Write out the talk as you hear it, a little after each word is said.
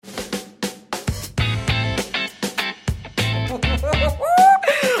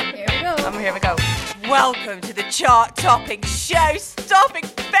Welcome to the chart-topping, show-stopping,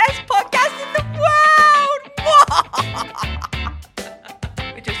 best podcast in the world!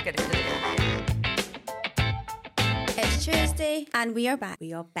 We're just going to do it. It's Tuesday and we are back.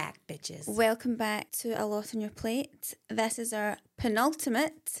 We are back, bitches. Welcome back to A Lot on Your Plate. This is our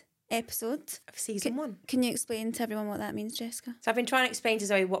penultimate episode Of season one. Can you explain to everyone what that means, Jessica? So I've been trying to explain to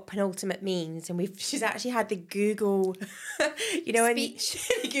Zoe what penultimate means, and she's actually had the Google, Speech.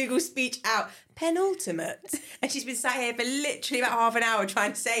 the Google speech out. Penultimate, and she's been sat here for literally about half an hour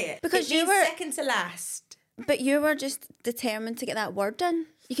trying to say it. Because it you means were second to last. But you were just determined to get that word in.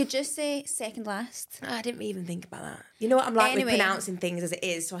 You could just say second last. I didn't even think about that. You know what I'm like Anyway. with pronouncing things as it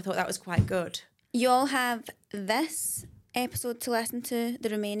is, so I thought that was quite good. You all have this episode to listen to, the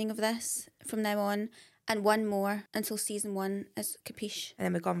remaining of this from now on, and one more until season one is capiche. And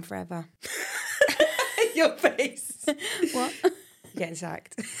then we're gone forever. Your face. What? You're getting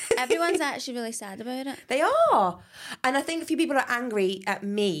sacked. Everyone's actually really sad about it. They are. And I think a few people are angry at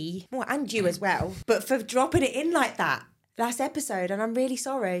me, well, and you as well, but for dropping it in like that last episode, and I'm really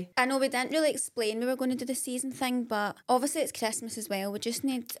sorry. I know we didn't really explain we were going to do the season thing, but obviously it's Christmas as well. We just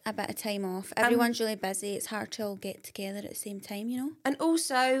need a bit of time off. Everyone's really busy. It's hard to all get together at the same time, you know? And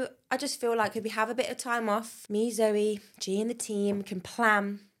also, I just feel like if we have a bit of time off, me, Zoe, G and the team can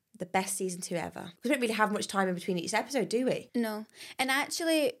plan the best season 2 ever. We don't really have much time in between each episode, do we? No. And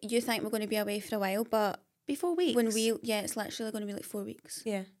actually, you think we're going to be away for a while, but Be 4 weeks. it's literally going to be like 4 weeks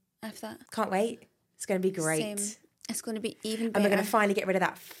Yeah. after that. Can't wait. It's going to be great. Same. It's going to be even And better. we're going to finally get rid of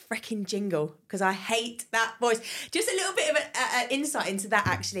that freaking jingle because I hate that voice. Just a little bit of an insight into that,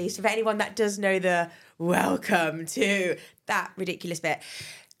 actually. So for anyone that does know the welcome to that ridiculous bit.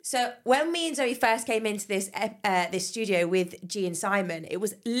 So when me and Zoe first came into this studio with G and Simon, it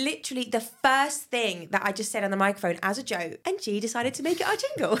was literally the first thing that I just said on the microphone as a joke, and G decided to make it our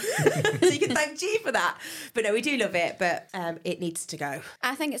jingle. So you can thank G for that. But no, we do love it, but it needs to go.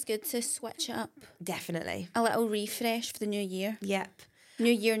 I think it's good to switch it up. Definitely. A little refresh for the new year. Yep.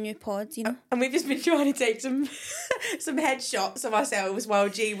 New year, new pods, you know? And we've just been trying to take some headshots of ourselves while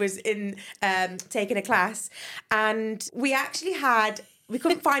G was in taking a class. And we actually we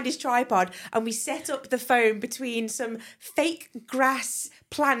couldn't find his tripod, and we set up the phone between some fake grass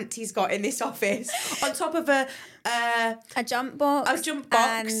plant he's got in this office on top of a jump box. A jump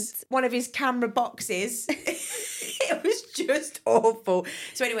box, one of his camera boxes. It was just awful.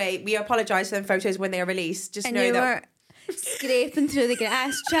 So anyway, we apologise for them photos when they are released. Just And know you that were scraping through the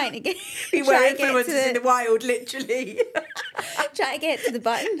grass trying to get... we were trying to get to influencers in the wild, literally. Trying to get to the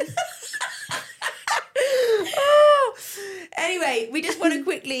button. Oh. Anyway, we just want to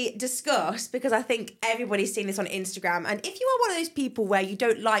quickly discuss, because I think everybody's seen this on Instagram, and if you are one of those people where you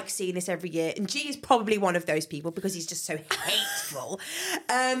don't like seeing this every year, and G is probably one of those people because he's just so hateful,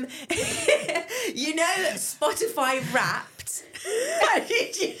 you know Spotify Wrapped.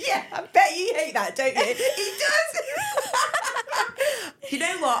 Yeah, I bet you hate that, don't you? He does. You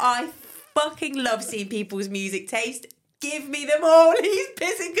know what? I fucking love seeing people's music taste. Give me them all. He's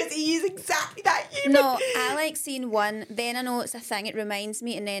pissing because he is exactly that human. No, I like seeing one, then I know it's a thing, it reminds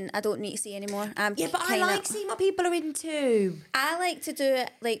me, and then I don't need to see anymore. Yeah, but I like seeing what people are into. I like to do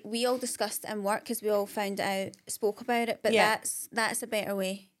it, like, we all discussed it in work because we all found it out, spoke about it, but Yeah. that's a better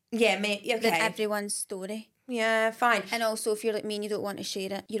way Yeah, mate. Okay. than everyone's story. Yeah, fine. And also, if you're like me and you don't want to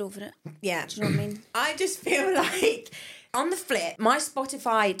share it, you're over it. Yeah. Do you know what I mean? I just feel like, on the flip, my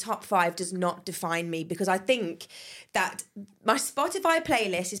Spotify top 5 does not define me, because I think that my Spotify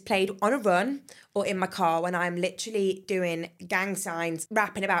playlist is played on a run or in my car when I'm literally doing gang signs,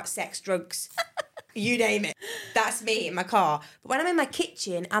 rapping about sex, drugs, you name it. That's me in my car. But when I'm in my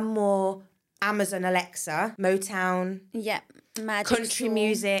kitchen, I'm more Amazon Alexa, Motown, Yep. Magic country Soul.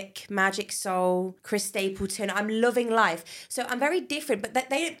 music, Magic Soul, Chris Stapleton. I'm loving life. So I'm very different, but they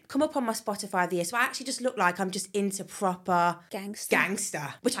don't come up on my Spotify of the year. So I actually just look like I'm just into proper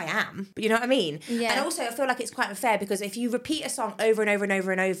gangster, which I am. But you know what I mean? Yeah. And also I feel like it's quite unfair, because if you repeat a song over and over and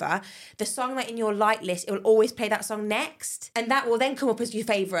over and over, the song that in your like list, it will always play that song next. And that will then come up as your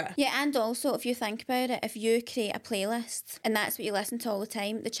favourite. Yeah, and also, if you think about it, if you create a playlist and that's what you listen to all the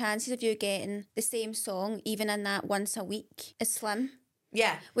time, the chances of you getting the same song, even in that once a week, is slim.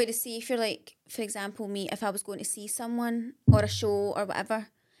 Yeah. Whereas, see, if you're like, for example, me, if I was going to see someone or a show or whatever,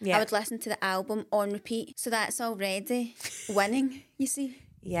 Yeah. I would listen to the album on repeat. So that's already winning, you see.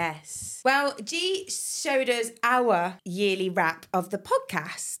 Yes. Well, G showed us our yearly wrap of the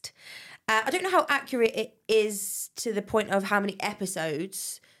podcast. I don't know how accurate it is to the point of how many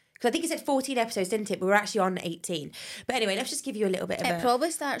episodes, Because I think it said 14 episodes, didn't it? But we're actually on 18. But anyway, let's just give you a little bit of It probably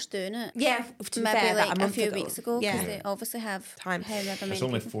starts doing it. Yeah, to be Maybe fair, like about a month few ago. weeks ago, because Yeah. they obviously have Time. however many It's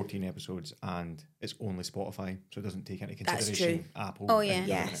only people. 14 episodes and it's only Spotify, so it doesn't take into That's consideration Apple. Oh, and yeah. everything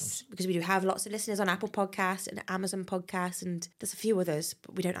Yes, else. because we do have lots of listeners on Apple Podcasts and Amazon Podcasts, and there's a few others,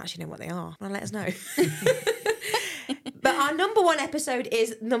 but we don't actually know what they are. Well, let us know. But our number one episode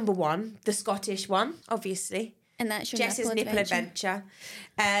is number one, the Scottish one, obviously. And that's your Jess's nipple adventure.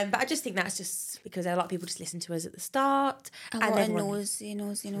 But I just think that's just because a lot of people just listen to us at the start. A and lot of everyone- nosy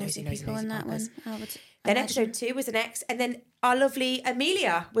nosy people in that podcast. one. I would Then imagine. episode 2 was the next. And then our lovely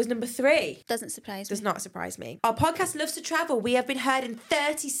Amelia was number 3. Doesn't surprise me. Does not surprise me. Our podcast loves to travel. We have been heard in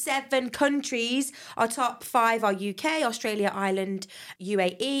 37 countries. Our top 5 are UK, Australia, Ireland,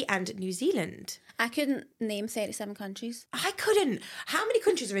 UAE, and New Zealand. I couldn't name 37 countries. I couldn't. How many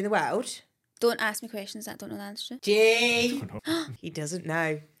countries are in the world? Don't ask me questions that I don't know the answer to. Gee. He doesn't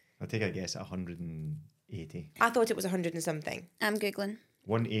know. I'll take a guess at 180. I thought it was 100 and something. I'm Googling.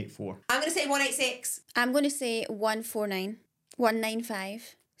 184. I'm going to say 186. I'm going to say 149.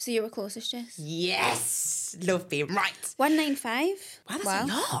 195. So you were closest, Jess. Yes. Love being right. 195? Wow, that's a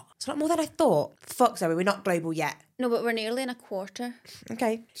lot. It's a lot more than I thought. Fuck, Zoe, we're not global yet. No, but we're nearly in a quarter.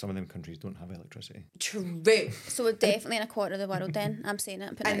 Okay. Some of them countries don't have electricity. True. So we're definitely in a quarter of the world then. I'm saying it.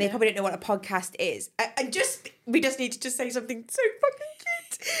 I'm putting it And they out probably don't know what a podcast is. And we just need to just say something so fucking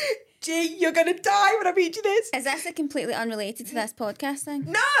cute. Gee, you're going to die when I read you this. there. Is this a completely unrelated to this podcast thing?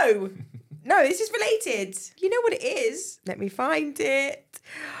 No. No, this is related. You know what it is. Let me find it.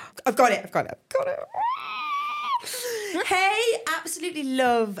 I've got it. Hey, absolutely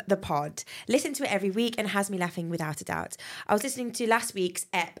love the pod. Listen to it every week and has me laughing without a doubt. I was listening to last week's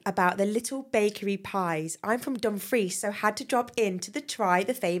ep about the little bakery pies. I'm from Dumfries, so had to drop in to try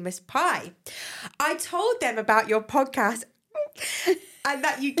the famous pie. I told them about your podcast and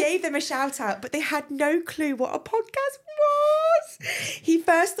that you gave them a shout out, but they had no clue what a podcast was. He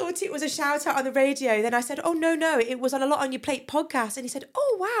first thought it was a shout out on the radio. Then I said, oh, no, it was on a Lot on Your Plate podcast. And he said,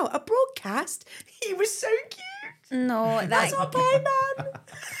 oh, wow, a broadcast. He was so cute. No, That's our pie man.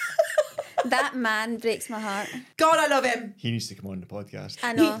 that man breaks my heart. God, I love him. He needs to come on the podcast.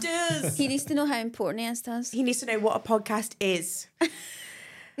 I know. He does. He needs to know how important he is to us. He needs to know what a podcast is.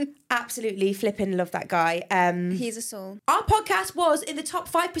 Absolutely flipping love that guy. He's a soul. Our podcast was in the top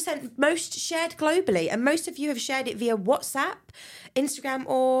 5% most shared globally, and most of you have shared it via WhatsApp, Instagram,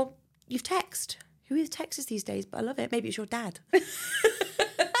 or you've texted. Who is texters these days? But I love it. Maybe it's your dad.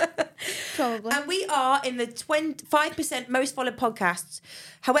 Probably. And we are in the 5% most followed podcasts.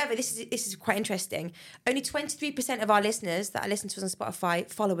 However, this is quite interesting. Only 23% of our listeners that listen to us on Spotify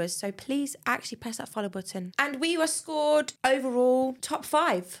follow us. So please actually press that follow button. And we were scored overall top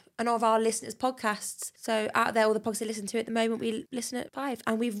 5 on all of our listeners' podcasts. So out there, all the podcasts they listen to at the moment, we listen at 5.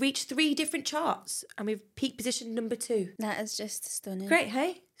 And we've reached 3 different charts. And we've peaked position number 2. That is just stunning. Great,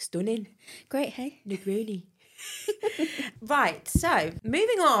 hey? Stunning. Great, hey? Negroni. Right, so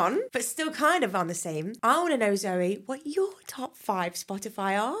moving on, but still kind of on the same. I want to know, Zoe, what your top 5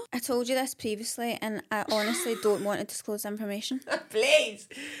 Spotify are. I told you this previously, and I honestly don't want to disclose information. Please.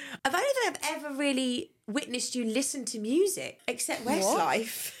 I don't think I've ever really witnessed you listen to music except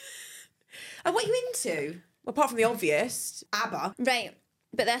Westlife. And what are you into? Well, apart from the obvious, ABBA. Right,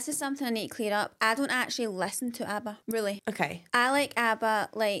 but this is something I need to clear up. I don't actually listen to ABBA, really. Okay. I like ABBA,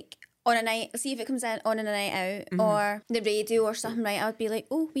 like, on a night, see if it comes in on a night out, or the radio or something, right? I would be like,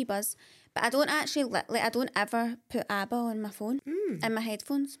 oh, wee buzz. But I don't actually, I don't ever put ABBA on my phone, in my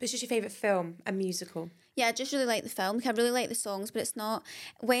headphones. What's just your favourite film and musical? Yeah, I just really like the film. Like, I really like the songs, but it's not...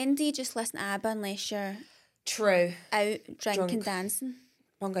 When do you just listen to ABBA unless you're True. out drinking, Drunk. dancing?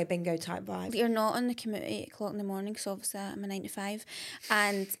 Bongo bingo type vibe. You're not on the commute at 8 o'clock in the morning, because obviously I'm a 9 to 5.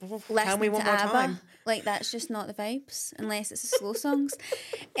 And Tell me listening one to more ABBA, time. like, that's just not the vibes, unless it's the slow songs.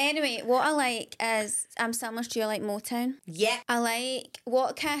 Anyway, what I like is, I'm similar to you, I like Motown. Yeah. I like,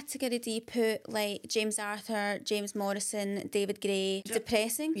 what category do you put, like, James Arthur, James Morrison, David Gray,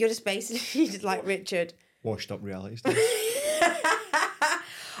 depressing? You're just basically just like Richard. Washed up reality stars.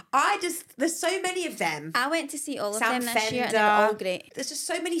 There's so many of them. I went to see all of Sam them this year, and Fender. they were all great. There's just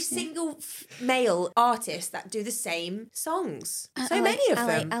so many single male artists that do the same songs. So I many like, of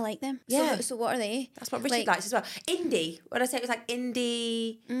them. I like them. Yeah. So what are they? That's what Richard like, likes as well. Indie. When I say it was like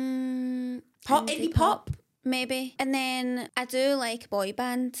indie indie pop. maybe. And then I do like boy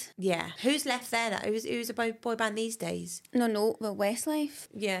band. Yeah. Who's left there? Who's a boy band these days? No, well, Westlife.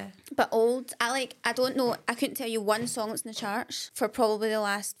 Yeah. But old, I don't know, I couldn't tell you one song that's in the charts for probably the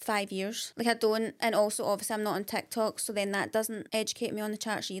last 5 years. Like I don't, and also obviously I'm not on TikTok, so then that doesn't educate me on the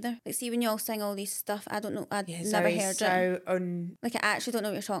charts either. Like see when you all sing all these stuff, I don't know, I'd never heard it. Like I actually don't know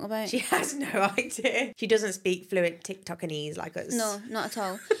what you're talking about. She has no idea. She doesn't speak fluent TikTokanese like us. No, not at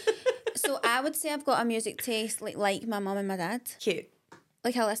all. So I would say I've got a music taste like my mum and my dad. Cute.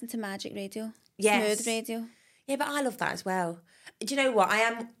 Like I listen to Magic Radio. Yes. Smooth Radio. Yeah, but I love that as well. Do you know what?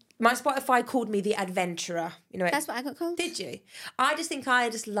 My Spotify called me the adventurer. You know, That's what I got called. Did you? I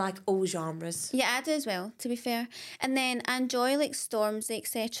just like all genres. Yeah, I do as well, to be fair. And then I enjoy like Stormzy,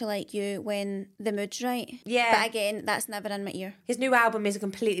 etc. like you when the mood's right. Yeah. But again, that's never in my ear. His new album is a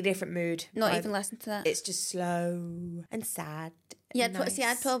completely different mood. Not even listen to that. It's just slow and sad. Yeah, nice. see,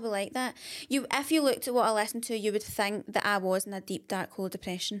 I'd probably like that. If you looked at what I listened to, you would think that I was in a deep, dark hole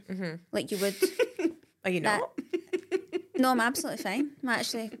depression. Mm-hmm. Like you would. Are you not? No, I'm absolutely fine. I'm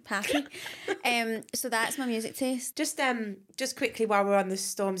actually happy. So that's my music taste. Just quickly while we're on the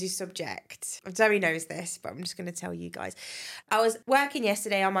Stormzy subject, Zoe knows this, but I'm just going to tell you guys. I was working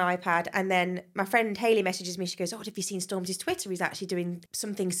yesterday on my iPad, and then my friend Hayley messages me. She goes, "Oh, have you seen Stormzy's Twitter? He's actually doing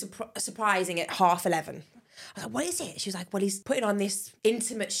something surprising at 11:30." I was like, "What is it?" She was like, "Well, he's putting on this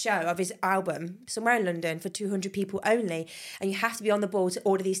intimate show of his album somewhere in London for 200 people only, and you have to be on the ball to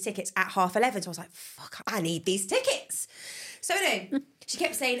order these tickets at 11:30. So I was like, "Fuck, I need these tickets." So anyway, she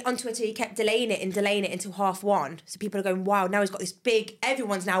kept saying on Twitter, he kept delaying it until 1:30. So people are going, wow, now he's got this big,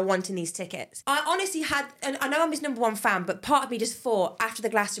 everyone's now wanting these tickets. I honestly had, and I know I'm his number one fan, but part of me just thought, after the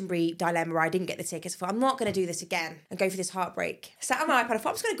Glastonbury dilemma where I didn't get the tickets, I thought, I'm not going to do this again and go for this heartbreak. Sat on my iPad, I thought,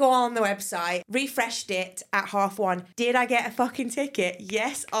 I'm just going to go on the website, refreshed it at 1:30. Did I get a fucking ticket?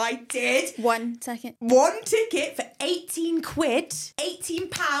 Yes, I did. One ticket for 18 quid,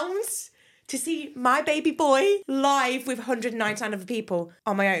 £18. To see my baby boy live with 199 other people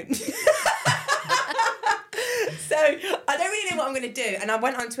on my own. So I don't really know what I'm going to do. And I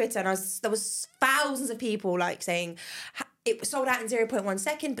went on Twitter and there was thousands of people like saying it was sold out in 0.1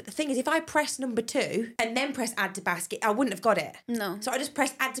 second. But the thing is, if I press number 2 and then press add to basket, I wouldn't have got it. No. So I just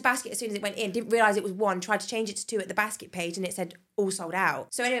pressed add to basket as soon as it went in. Didn't realise it was 1. Tried to change it to 2 at the basket page and it said all sold out.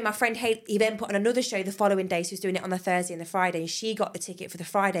 So anyway, my friend he then put on another show the following day. So he was doing it on the Thursday and the Friday. And she got the ticket for the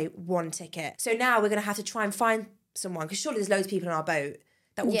Friday 1 ticket. So now we're going to have to try and find someone, because surely there's loads of people on our boat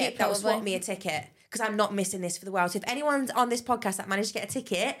that will swap me a ticket, because I'm not missing this for the world. So if anyone's on this podcast that managed to get a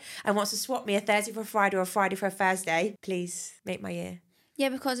ticket and wants to swap me a Thursday for a Friday or a Friday for a Thursday, please make my year. Yeah,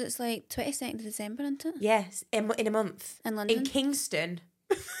 because it's like 22nd of December, isn't it? Yes, in a month. In London. In Kingston.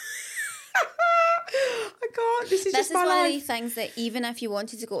 I can't. This is just my life. This is one of these things that even if you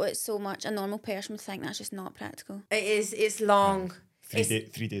wanted to go, it's so much a normal person would think that's just not practical. It is. It's long.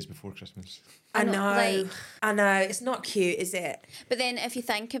 3 days before Christmas. I know. It's not cute, is it? But then if you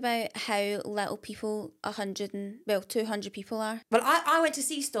think about how little people 200 people are. Well, I went to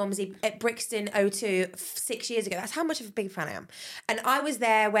see Stormzy at Brixton O2 6 years ago. That's how much of a big fan I am. And I was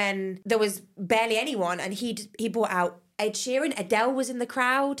there when there was barely anyone, and he brought out Ed Sheeran. Adele was in the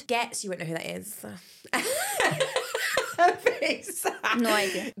crowd. You won't know who that is. No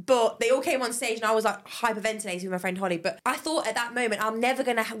idea. But they all came on stage and I was like hyperventilating with my friend Holly. But I thought at that moment, I'm never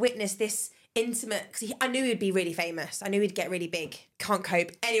going to witness this intimate, because I knew he'd be really famous. I knew he'd get really big. Can't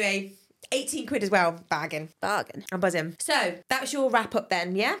cope. Anyway, 18 quid as well. Bargain. I'm buzzing. So that was your wrap up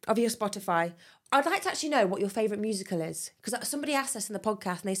then, yeah? Of your Spotify. I'd like to actually know what your favourite musical is, because somebody asked us in the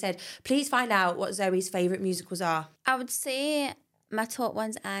podcast and they said, please find out what Zoe's favourite musicals are. I would say my top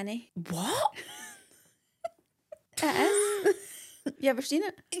one's Annie. What? It is. You ever seen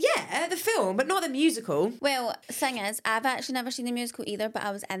it? Yeah, the film, but not the musical. Well, the thing is, I've actually never seen the musical either, but I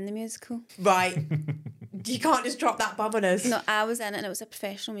was in the musical. Right. You can't just drop that bomb on us. No, I was in it and it was a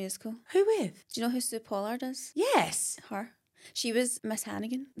professional musical. Who with? Do you know who Sue Pollard is? Yes. Her. She was Miss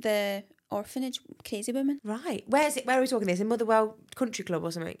Hannigan, the orphanage crazy woman. Right. Where is it? Where are we talking this? In Motherwell Country Club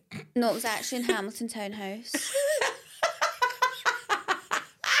or something? No, it was actually in Hamilton Town House.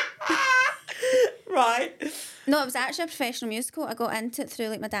 Right. No, it was actually a professional musical. I got into it through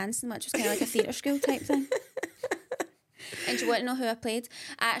like my dancing, which was kind of like a theatre school type thing. And do you want to know who I played?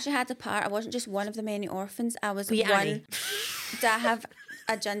 I actually had a part. I wasn't just one of the many orphans. I was one. Annie? Did I have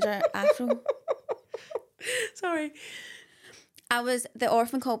a ginger afro? Sorry. I was the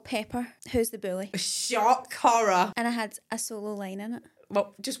orphan called Pepper, who's the bully. Shock horror. And I had a solo line in it.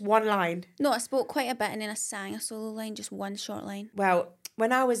 Well, just one line. No, I spoke quite a bit and then I sang a solo line, just one short line. Well,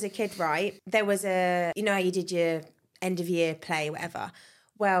 when I was a kid, right, there was you know how you did your end of year play, whatever.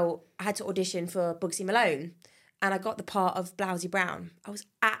 well, I had to audition for Bugsy Malone. And I got the part of Blousy Brown. I was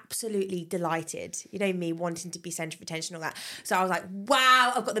absolutely delighted. You know me wanting to be centre of attention, all that. So I was like,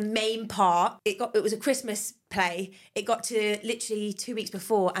 wow, I've got the main part. It was a Christmas play. It got to literally 2 weeks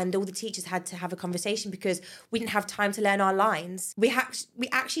before, and all the teachers had to have a conversation because we didn't have time to learn our lines. We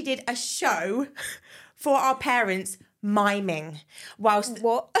actually did a show for our parents miming whilst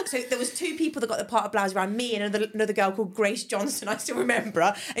so there was 2 people that got the part of Blousy Brown, me and another girl called Grace Johnson, I still remember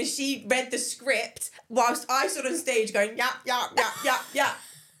her, and she read the script whilst I stood on stage going yap yap yap yap yap.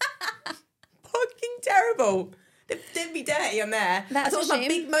 Fucking terrible. They did me dirty on there. I thought it was my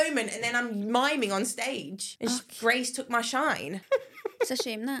big moment, and then I'm miming on stage and Grace took my shine. It's a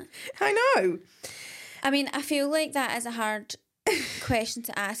shame that. I know. I mean, I feel like that is a hard question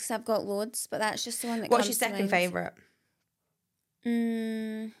to ask because I've got loads, but that's just the one that comes to mind. What's your second favourite?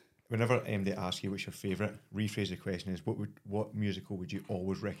 Whenever they ask you what's your favourite, rephrase the question is what musical would you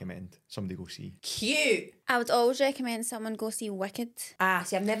always recommend somebody go see? Cute. I would always recommend someone go see Wicked. See,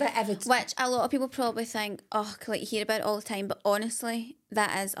 I've never ever... Which a lot of people probably think, like you hear about it all the time, but honestly,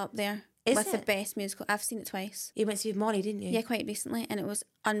 that is up there with the best musical. I've seen it twice. You went to see Molly, didn't you? Yeah, quite recently, and it was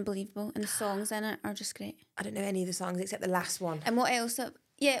unbelievable, and the songs in it are just great. I don't know any of the songs except the last one. And what else?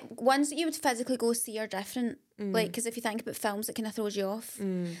 Yeah, ones that you would physically go see are different. Like, because if you think about films, it kind of throws you off.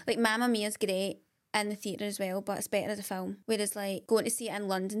 Like, Mamma Mia's great in the theatre as well, but it's better as a film. Whereas, like, going to see it in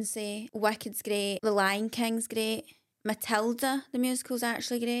London, say, Wicked's great, The Lion King's great, Matilda, the musical's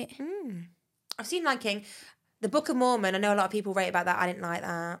actually great. I've seen Lion King. The Book of Mormon, I know a lot of people rate about that. I didn't like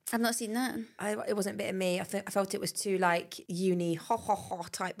that. I've not seen that. It wasn't a bit of me. I felt it was too, like, uni,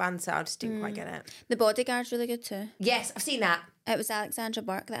 type banter. I just didn't quite get it. The Bodyguard's really good too. Yes, I've seen that. It was Alexandra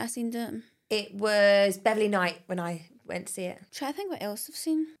Burke that I seen it. It was Beverly Knight when I went to see it. Try to think what else I've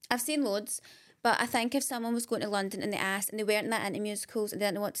seen. I've seen loads, but I think if someone was going to London and they asked and they weren't that into musicals and they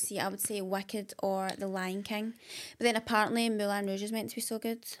didn't know what to see, I would say Wicked or The Lion King. But then apparently Moulin Rouge is meant to be so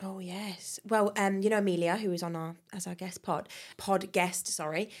good. Oh yes. Well, you know Amelia, who was on as our guest guest,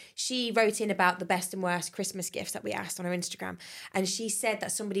 she wrote in about the best and worst Christmas gifts that we asked on her Instagram, and she said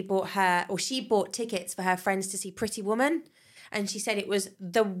that somebody she bought tickets for her friends to see Pretty Woman. And she said it was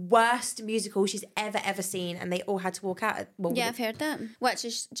the worst musical she's ever seen, and they all had to walk out. Yeah, I've heard that. Which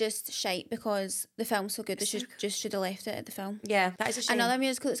is just shite because the film's so good. They should have left it at the film. Yeah, that is a shame. Another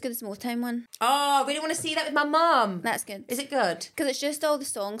musical that's good is Motown one. Oh, I really want to see that with my mum. That's good. Is it good? Because it's just all the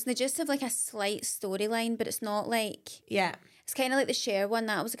songs. And they just have like a slight storyline, but it's not like... Yeah. It's kind of like the Cher one.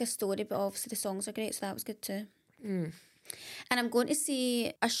 That was like a story, but obviously the songs are great, so that was good too. And I'm going to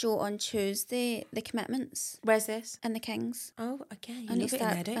see a show on Tuesday, The Commitments. Where's this? In the Kings. Oh, okay. I need to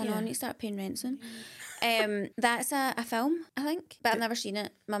start paying rent soon. That's a film, I think. But I've never seen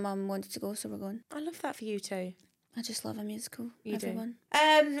it. My mum wanted to go, so we're going. I love that for you too. I just love a musical. You everyone.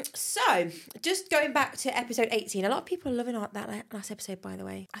 Do. So, just going back to episode 18, a lot of people are loving that last episode, by the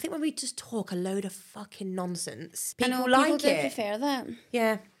way. I think when we just talk a load of fucking nonsense, people like people it. do prefer that.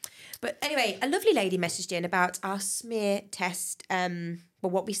 Yeah. But anyway, a lovely lady messaged in about our smear test,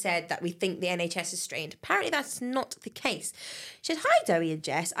 what we said that we think the NHS is strained. Apparently that's not the case. She said, "Hi, Zoe and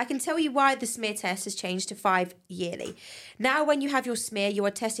Jess. I can tell you why the smear test has changed to 5 yearly. Now, when you have your smear, you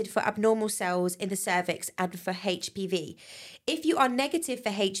are tested for abnormal cells in the cervix and for HPV. If you are negative for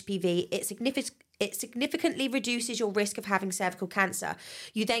HPV, it significantly reduces your risk of having cervical cancer.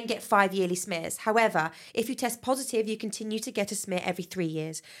 You then get 5 yearly smears. However, if you test positive, you continue to get a smear every 3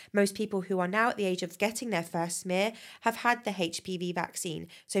 years. Most people who are now at the age of getting their first smear have had the HPV vaccine,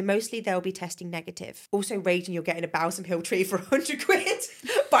 so mostly they'll be testing negative." Also, raging you're getting a Balsam Hill tree for 100 quid.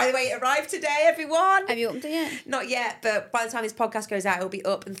 By the way, it arrived today, everyone. Have you opened it yet? Not yet, but by the time this podcast goes out, it'll be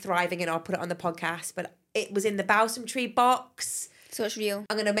up and thriving and I'll put it on the podcast. But it was in the balsam tree box. So it's real.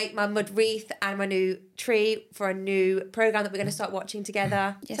 I'm going to make my mud wreath and my new tree for a new programme that we're going to start watching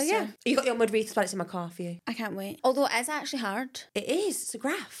together. Yes, so yeah, sir. you got your mud wreath, it's in my car for you. I can't wait. Although it is actually hard. It is, it's a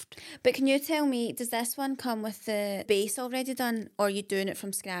graft. But can you tell me, does this one come with the base already done, or are you doing it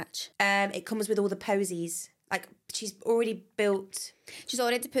from scratch? It comes with all the posies. Like, she's already built... She's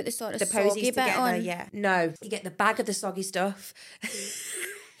already put the sort of the soggy posies bit together, on. yeah. No, you get the bag of the soggy stuff.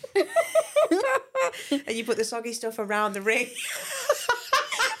 And you put the soggy stuff around the ring.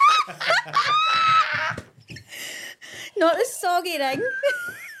 Not the soggy ring.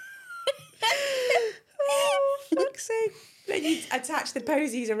 Oh, fuck's sake. Then you attach the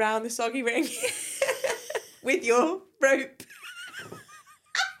posies around the soggy ring with your rope.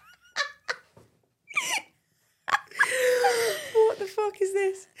 What the fuck is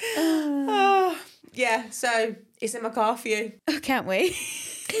this? Oh, yeah, so it's in my car for you. I can't wait.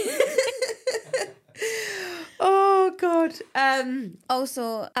 Oh, God. God.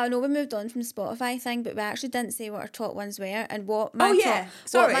 Also, I know we moved on from the Spotify thing, but we actually didn't say what our top ones were and what my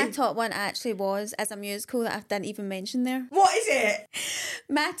Sorry. what my top one actually was as a musical that I didn't even mention there. What is it?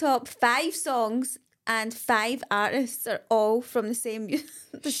 My top 5 songs and 5 artists are all from the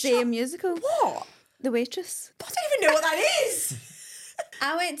same musical. What? The Waitress. I don't even know what that is.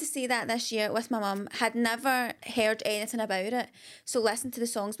 I went to see that this year with my mum, had never heard anything about it, so listened to the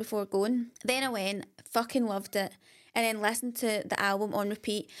songs before going. Then I went, fucking loved it, and then listened to the album on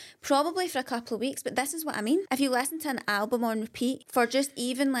repeat, probably for a couple of weeks, but this is what I mean. If you listen to an album on repeat for just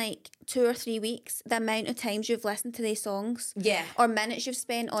even like 2 or 3 weeks, the amount of times you've listened to these songs, Yeah. or minutes you've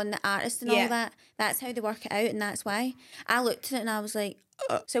spent on the artist and all that, that's how they work it out, and that's why. I looked at it and I was like,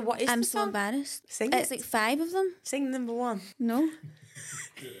 So what is I'm the so song? embarrassed. Sing It's it. like 5 of them. Sing number 1. No.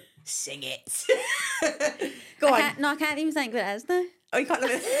 Sing it. Go on. I can't even think what it is now. Oh, you can't love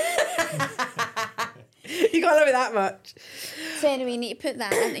it. You can't love it that much. So anyway, you need to put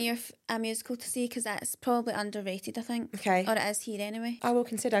that into your a musical to see, because that's probably underrated, I think. Okay. Or it is here anyway. I will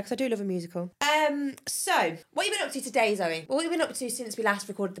consider, because I do love a musical. So, what have you been up to today, Zoe? What have you been up to since we last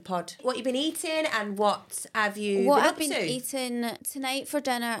recorded the pod? What have you been eating, and what have you What been I've up been to? eating tonight for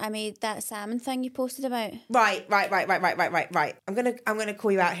dinner, I made that salmon thing you posted about. Right. I'm gonna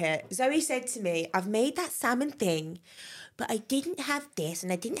call you out here. Zoe said to me, I've made that salmon thing, but I didn't have this,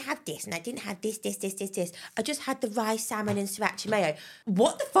 and I didn't have this, and I didn't have this. I just had the rice, salmon, and sriracha mayo.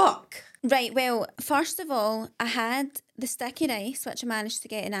 What the fuck? Right, well, first of all, I had the sticky rice, which I managed to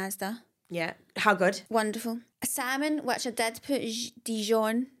get in Asda. Yeah. How good? Wonderful. A salmon, which I did put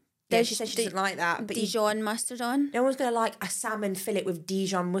Dijon. Yeah, she said she doesn't like that. But Dijon mustard on. no one's going to like a salmon fillet with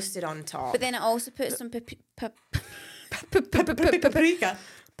Dijon mustard on top. But then I also put some Paprika.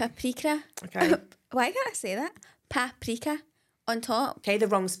 paprika. Okay. Why can't I say that? Paprika on top. Okay, the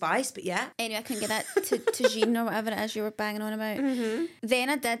wrong spice, but yeah. Anyway, I couldn't get that to Jean or whatever it is you were banging on about. Mm-hmm. Then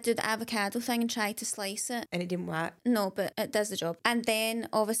I did do the avocado thing and tried to slice it. And it didn't work. No, but it does the job. And then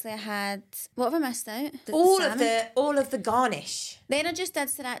obviously I had, what have I missed out? All salmon. of the garnish. Then I just did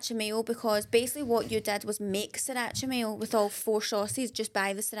sriracha mayo, because basically what you did was make sriracha mayo with all 4 sauces. Just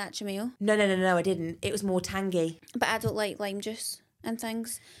buy the sriracha mayo. No, I didn't. It was more tangy. But I don't like lime juice and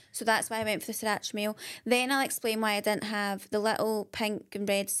things, so that's why I went for the sriracha mayo. Then I'll explain why I didn't have the little pink and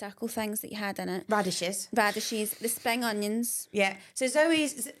red circle things that you had in it. Radishes, the spring onions. Yeah. So Zoe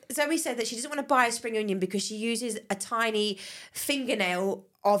said that she doesn't want to buy a spring onion because she uses a tiny fingernail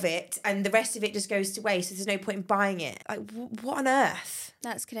of it, and the rest of it just goes to waste. So there's no point in buying it. Like, what on earth?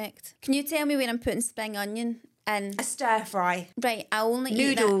 That's correct. Can you tell me when I'm putting spring onion in? A stir fry. Right, I only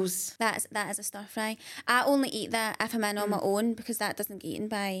Noodles. eat that. That is a stir fry. I only eat that if I'm in on my own, because that doesn't get eaten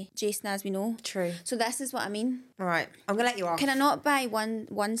by Jason, as we know. True. So this is what I mean. All right, I'm gonna let you off. Can I not buy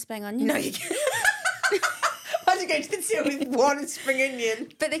one spring onion? No, you can't. Why'd you go to the till with one spring onion?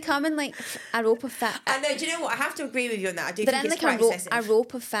 But they come in like a rope of 5. I know. Do you know what? I have to agree with you on that. I do They're think in it's like quite excessive. a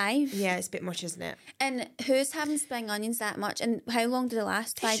rope of 5. Yeah, it's a bit much, isn't it? And who's having spring onions that much? And how long do they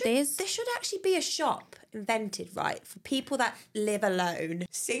last? 5 days? There should actually be a shop invented, right, for people that live alone,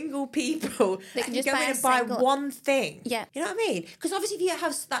 single people. They can that just go buy in a and buy single- one thing. Yeah. You know what I mean? Because obviously, if you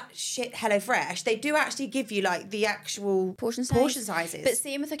have that shit HelloFresh, they do actually give you like the actual Portion sizes. But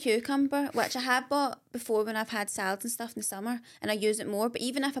same with a cucumber, which I have bought before when I've had salads and stuff in the summer, and I use it more. But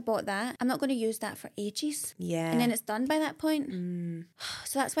even if I bought that, I'm not going to use that for ages. Yeah. And then it's done by that point.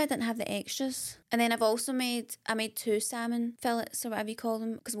 So that's why I didn't have the extras. And then I've also made 2 salmon fillets or whatever you call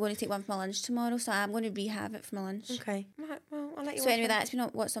them, because I'm going to take one for my lunch tomorrow, so I'm going to rehave it for my lunch. Okay. Right, well, I'll let you So off anyway, then. that's been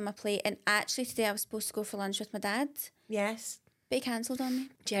what's on my plate. And actually today I was supposed to go for lunch with my dad, Yes. but he cancelled on me.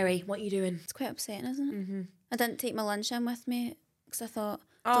 Jerry, what are you doing? It's quite upsetting, isn't it? Mm-hmm. I didn't take my lunch in with me because I thought,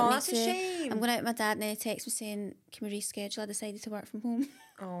 Oh, don't need that's a to. shame. I'm going out with my dad, and then he texted me saying, can we reschedule? I decided to work from home.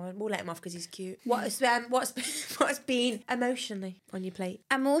 Oh, we'll let him off because he's cute. What's been emotionally on your plate?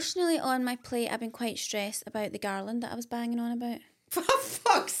 Emotionally on my plate, I've been quite stressed about the garland that I was banging on about. For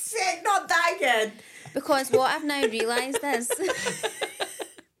fuck's sake, not that again. Because what I've now realised is...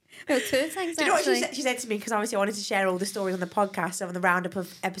 Well, 2 things, Do you know what actually. she said to me? Because obviously I wanted to share all the stories on the podcast, on the roundup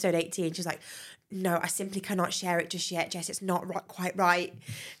of episode 18. She's like, no, I simply cannot share it just yet, Jess. It's not quite right.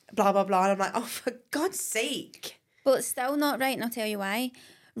 Blah, blah, blah. And I'm like, oh, for God's sake. Well, it's still not right, and I'll tell you why.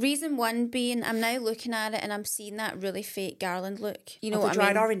 Reason 1 being, I'm now looking at it and I'm seeing that really fake garland look. You know Of what the I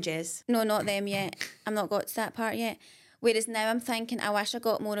dried mean? oranges. No, not them yet. I'm not got to that part yet. Whereas now I'm thinking, I wish I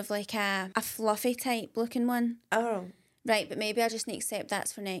got more of like a fluffy type looking one. Oh. Right, but maybe I just need to accept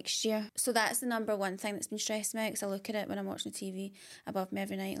that's for next year. So that's the number 1 thing that's been stressing me out, because I look at it when I'm watching the TV above me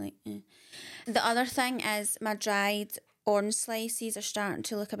every night. Like, The other thing is my dried orange slices are starting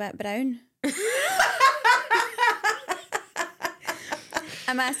to look a bit brown.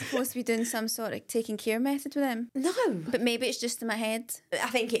 Am I supposed to be doing some sort of taking care method with them? No. But maybe it's just in my head. I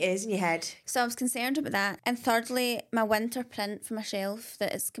think it is in your head. So I was concerned about that. And thirdly, my winter print for my shelf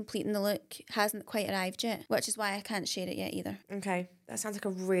that is completing the look hasn't quite arrived yet, which is why I can't share it yet either. Okay. That sounds like a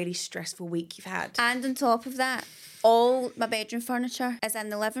really stressful week you've had. And on top of that, all my bedroom furniture is in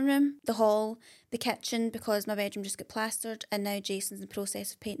the living room, the hall, the kitchen, because my bedroom just got plastered and now Jason's in the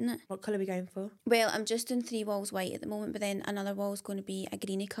process of painting it. What colour are we going for? Well, I'm just doing 3 walls white at the moment, but then another wall's going to be a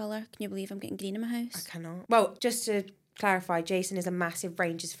greeny colour. Can you believe I'm getting green in my house? I cannot. Well, just to clarify, Jason is a massive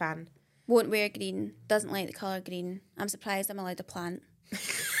Rangers fan. Won't wear green, doesn't like the colour green. I'm surprised I'm allowed to plant.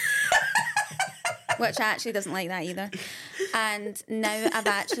 Which actually doesn't like that either. And now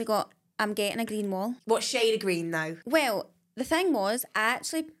I'm getting a green wall. What shade of green though? Well, the thing was, I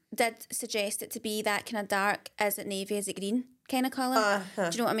actually did suggest it to be that kind of dark, is it navy, is it green kind of colour. Do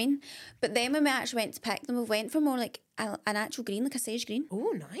you know what I mean? But then when we actually went to pick them, we went for more like an actual green, like a sage green.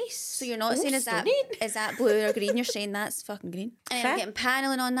 Oh, nice. So you're not saying is that blue or green, you're saying that's fucking green. And I'm getting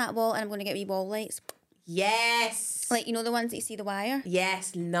panelling on that wall and I'm going to get wee wall lights. Yes. Like, you know the ones that you see the wire?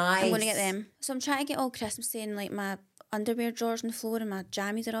 Yes, nice. I'm going to get them. So I'm trying to get all Christmassy and like my underwear drawers on the floor and my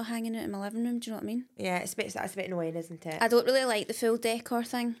jammies are all hanging out in my living room. Do you know what I mean? Yeah, that's a bit annoying, isn't it? I don't really like the full decor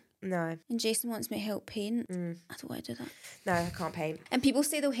thing. No. And Jason wants me to help paint. I don't want to do that. No, I can't paint. And people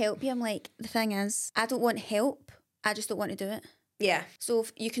say they'll help you. I'm like, the thing is, I don't want help. I just don't want to do it. Yeah. So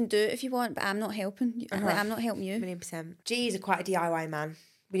if you can do it if you want, but I'm not helping. Like, I'm not helping you. 1,000,000%. G's are quite a DIY man.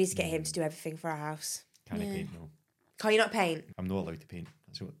 We need to get him to do everything for our house. Can I paint? No. Can you not paint? I'm not allowed to paint.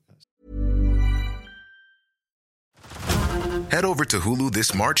 That's what. Head over to Hulu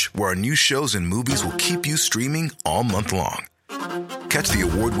this March, where our new shows and movies will keep you streaming all month long. Catch the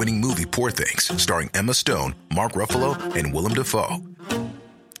award-winning movie Poor Things, starring Emma Stone, Mark Ruffalo, and Willem Dafoe.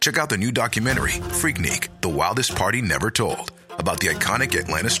 Check out the new documentary, Freaknik, The Wildest Party Never Told, about the iconic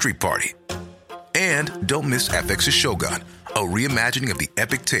Atlanta street party. And don't miss FX's Shogun, a reimagining of the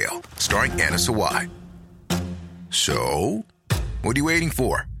epic tale, starring Anna Sawai. So, what are you waiting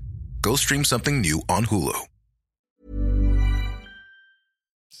for? Go stream something new on Hulu.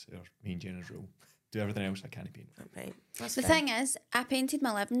 It's our main Jenna's rule. Do everything else I can't paint. Okay. That's The fair. thing is, I painted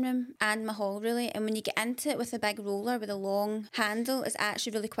my living room and my hall really, and when you get into it with a big roller with a long handle, it's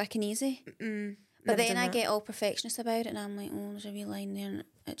actually really quick and easy. But then I get all perfectionist about it and I'm like, oh, there's a wee line there and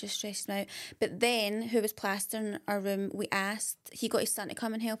it just stresses me out. But then, who was plastering our room, we asked, he got his son to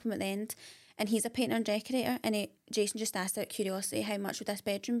come and help him at the end, and he's a painter and decorator, and Jason just asked out of curiosity, how much would this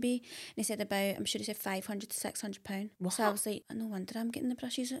bedroom be? And he said I'm sure he said £500 to £600. So I was like, no wonder I'm getting the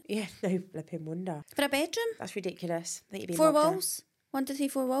brushes out. Yeah, no flipping wonder. For a bedroom? That's ridiculous. I think you'd be 4 mobbed there. walls? 1, 2, 3,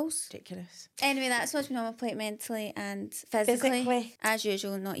 4 walls? Ridiculous. Anyway, that's what's been on my plate mentally and physically. As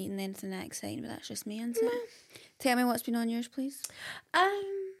usual, not eating anything that exciting, but that's just me, isn't it? Tell me what's been on yours, please.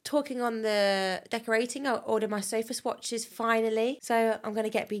 Talking on the decorating, I ordered my sofa swatches finally. So I'm going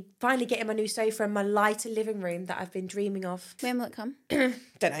to be finally getting my new sofa and my lighter living room that I've been dreaming of. When will it come? Don't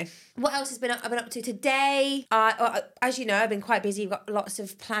know. What else I've been up to today? As you know, I've been quite busy. I've got lots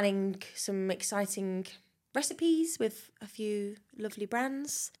of planning some exciting recipes with a few lovely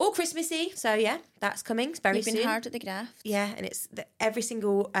brands. All Christmassy. So yeah, that's coming very soon. You've been hard at the graft. Yeah, and it's every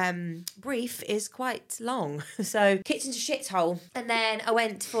single brief is quite long. So kitchen's a shithole. And then I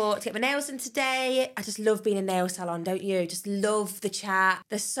went to get my nails done today. I just love being in a nail salon, don't you? Just love the chat.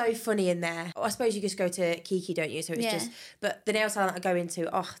 They're so funny in there. I suppose you just go to Kiki, don't you? So it's but the nail salon that I go into,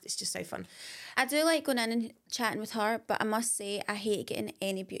 it's just so fun. I do like going in and chatting with her, but I must say I hate getting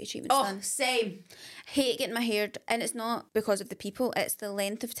any beauty treatments done. Oh, same. Hate getting my hair and it's not because of the people, it's the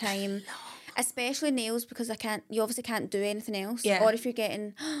length of time. Especially nails, because you obviously can't do anything else. Yeah. Or if you're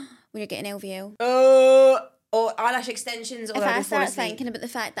getting, when you're getting LVL. Or eyelash extensions. If I start thinking about the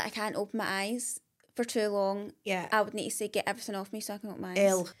fact that I can't open my eyes for too long, I would need to say get everything off me so I can open my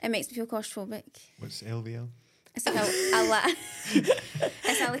eyes. It makes me feel claustrophobic. What's LVL? It's like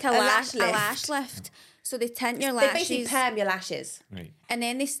a lash lift. So they tint your They lashes. basically perm your lashes. Right. And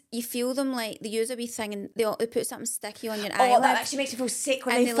then you feel them like they use a wee thing and they put something sticky on your Oh, eyelid. that actually makes me feel sick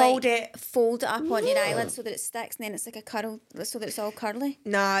when and they fold it. Fold it up on your eyelid so that it sticks, and then it's like a curl, so that it's all curly.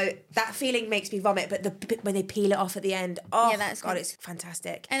 No, that feeling makes me vomit. But when they peel it off at the end, that's God, it's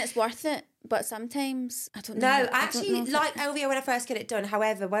fantastic. And it's worth it. But sometimes I don't know. No, I actually like LVO when I first get it done.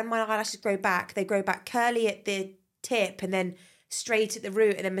 However, when my eyelashes grow back, they grow back curly at the tip and then straight at the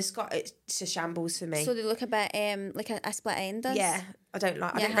root, and then mascara, it's a shambles for me. So they look a bit like a split end does. Yeah, I don't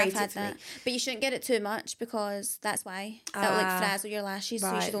like. Yeah, I don't I've rate had it for that. me. But you shouldn't get it too much because that's why it'll like frazzle your lashes.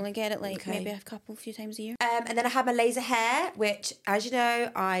 So you should only get it like maybe a few times a year. And then I had my laser hair, which, as you know,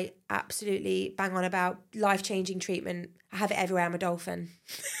 I absolutely bang on about. Life-changing treatment. I have it everywhere. I'm a dolphin.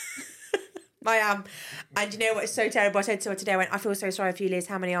 I am. And you know what? It's so terrible. I said to her today, I feel so sorry for you, Liz,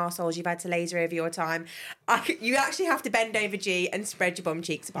 how many arseholes you've had to laser over your time. You actually have to bend over, G, and spread your bum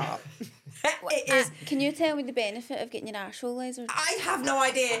cheeks apart. It is. Can you tell me the benefit of getting your arsehole lasered? I have no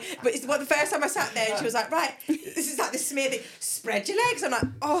idea. But it's the first time I sat there, and she was like, right, this is like the smear thing. Spread your legs. I'm like,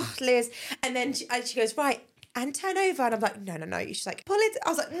 oh, Liz. And then she goes, right, and turn over. And I'm like, no. She's like, pull it. I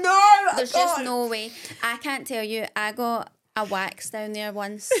was like, no. There's just no way. I can't tell you. I got a wax down there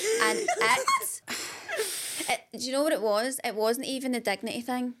once, and do you know what it was? It wasn't even the dignity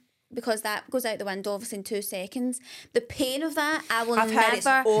thing, because that goes out the window obviously in 2 seconds. The pain of that, I've heard it's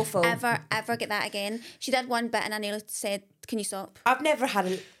awful. ever get that again. She did one bit and I nearly said, can you stop? I've never had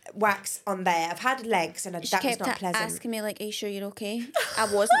a wax on there. I've had legs, and that was not pleasant. Asking me like, are you sure you're okay? I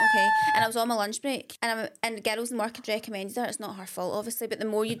wasn't okay, and I was on my lunch break, and girls in work had recommended her. It's not her fault obviously, but the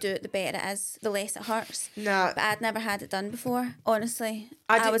more you do it, the better it is, the less it hurts. No, but I'd never had it done before, honestly.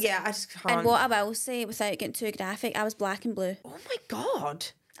 I just can't. And what I will say, without getting too graphic, I was black and blue. Oh my God,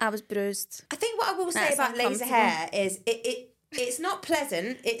 I was bruised. I think what I will say That's about laser uncomfortable. hair is it's not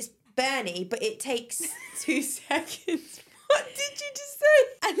pleasant, it's burny, but it takes 2 seconds. What did you just say?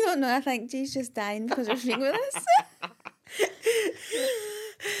 I don't know, I think G's just dying because we're speaking with us.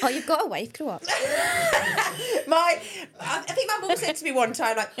 Oh, you've got a wife, grow up. I think my mum said to me one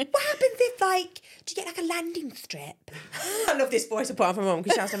time, like, what happens if, like, do you get, like, a landing strip? I love this voice apart from my mum,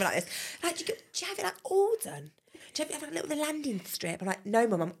 because she has something like this. Like, do you have it, like, all done? Do you have like, a little landing strip? I'm like, no,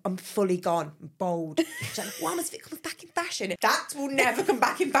 Mum, I'm fully gone. I'm bold. She's like, what happens if it comes back in fashion? That will never come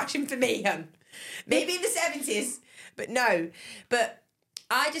back in fashion for me, hun. Maybe in the 70s, but no. But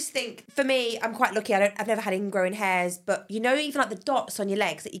I just think, for me, I'm quite lucky. I've never had ingrowing hairs, but you know, even like the dots on your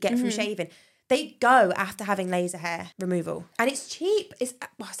legs that you get from shaving, they go after having laser hair removal. And it's cheap.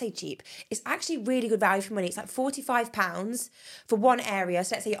 I say cheap. It's actually really good value for money. It's like £45 for one area.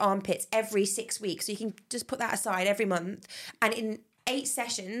 So let's say your armpits every 6 weeks. So you can just put that aside every month. And in 8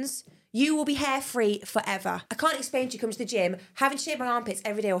 sessions, you will be hair-free forever. I can't explain to you, come to the gym, having to shave my armpits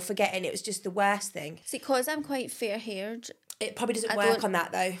every day or forgetting it was just the worst thing. See, because I'm quite fair-haired. It probably doesn't work on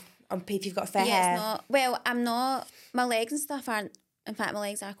that, though, if you've got fair hair. It's not. Well, I'm not. My legs and stuff aren't. In fact, my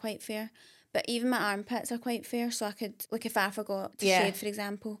legs are quite fair. But even my armpits are quite fair, so I could, like, if I forgot to shave, for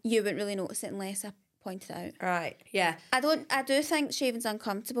example, you wouldn't really notice it unless I pointed it out. Right, yeah. I do think shaving's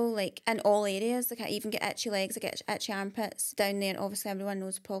uncomfortable, like, in all areas. Like, I even get itchy legs, I get itchy armpits down there, and obviously everyone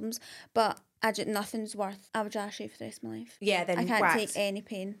knows the problems. But nothing's worth. I would rather shave for the rest of my life. Yeah, then I can't wax. take any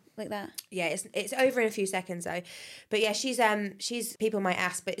pain like that. Yeah, it's over in a few seconds though. But yeah, she's people might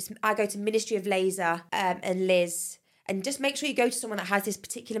ask, but I go to Ministry of Laser and Liz. And just make sure you go to someone that has this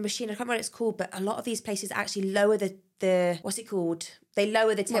particular machine. I can't remember what it's called, but a lot of these places actually lower the what's it called? They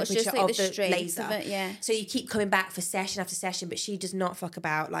lower the temperature just like of the laser. Of it, yeah. So you keep coming back for session after session, but she does not fuck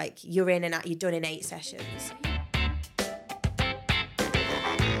about. Like, you're in and out, you're done in 8 sessions.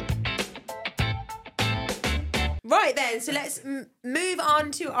 Right then, so let's move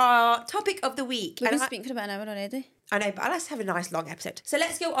on to our topic of the week. We've been speaking for about an hour already. I know, but let's have a nice long episode. So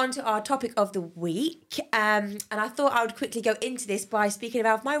let's go on to our topic of the week. And I thought I would quickly go into this by speaking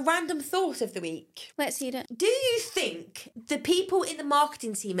about my random thought of the week. Let's hear it. Do you think the people in the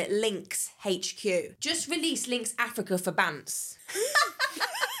marketing team at Lynx HQ just released Lynx Africa for Bants?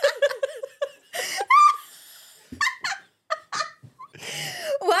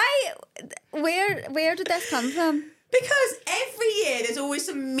 Why? Where did this come from? Because every year there's always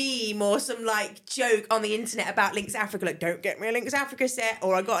some meme or some like joke on the internet about Lynx Africa, like, don't get me a Lynx Africa set,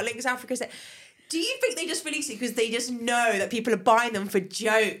 or I got a Lynx Africa set. Do you think they just release it because they just know that people are buying them for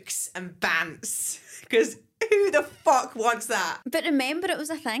jokes and bants? Because who the fuck wants that? But remember, it was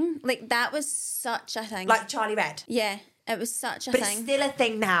a thing. Like, that was such a thing. Like Charlie Red. Yeah, it was such a But thing. it's still a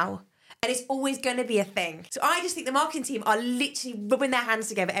thing now. And it's always going to be a thing. So I just think the marketing team are literally rubbing their hands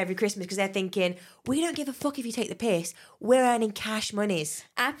together every Christmas because they're thinking, we don't give a fuck if you take the piss. We're earning cash monies.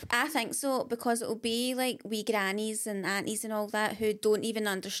 I think so, because it'll be like wee grannies and aunties and all that who don't even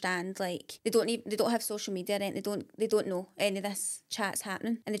understand, like, they don't have social media or anything, they don't know any of this chat's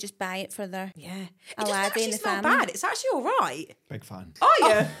happening, and they just buy it for their Yeah. It a doesn't laddie actually in the smell family. bad. It's actually all right. Big fan. Are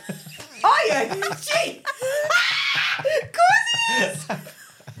you? Are you? Gee. Of course it is.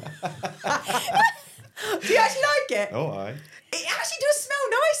 Do you actually like it? Oh, aye. It actually does smell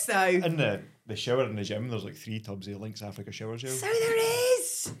nice though. And the shower in the gym, there's like 3 tubs of Lynx Africa shower gel. So there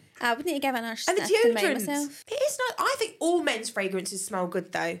is. I would need to give an And the sniff and rate deodorant. myself. It is not. I think all men's fragrances smell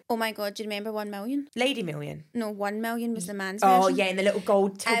good though. Oh my God, do you remember 1 million? Lady Million. No, 1 million was the man's Oh version. yeah, in the little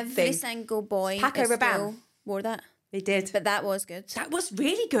gold tub Every thing. single boy Paco at Rabanne. school wore that. They did. But that was good. That was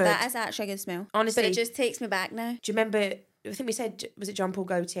really good. That is actually a good smell. Honestly. But it just takes me back now. Do you remember? I think we said, was it John Paul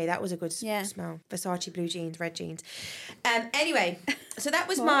Gaultier? That was a good Yeah. smell. Versace blue jeans, red jeans. Anyway, so that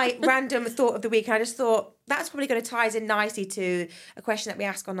was my random thought of the week. And I just thought that's probably going to tie us in nicely to a question that we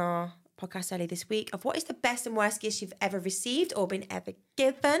asked on our podcast earlier this week of what is the best and worst gifts you've ever received or been ever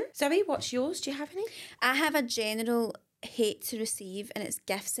given? Zoe, what's yours? Do you have any? I have a general hate to receive, and it's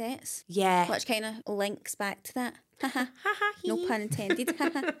gift sets. Yeah. Which kind of links back to that. No pun intended.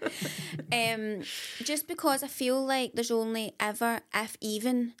 Just because I feel like there's only ever, if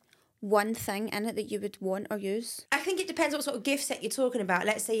even, one thing in it that you would want or use. I think it depends what sort of gift set you're talking about.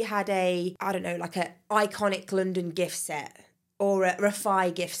 Let's say you had a, I don't know, like a iconic London gift set or a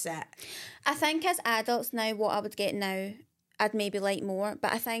Refi gift set. I think as adults now, what I would get now, I'd maybe like more.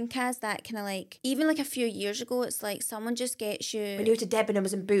 But I think as that kind of like, even like a few years ago, it's like someone just gets you... When you go to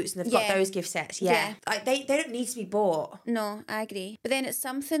Debenhams and Boots and they've got Yeah. those gift sets, yeah. Yeah. Like they don't need to be bought. No, I agree. But then it's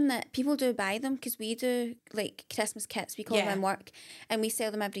something that people do buy them because we do like Christmas kits, we call Yeah. them in work, and we sell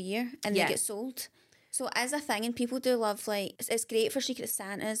them every year and Yeah. they get sold. So as a thing, and people do love like, it's great for Secret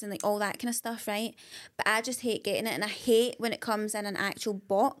Santas and like all that kind of stuff, right? But I just hate getting it, and I hate when it comes in an actual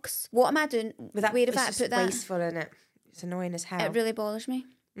box. What am I doing? With that, Where it's have I just put that? wasteful, isn't it? It's annoying as hell. It really bothers me.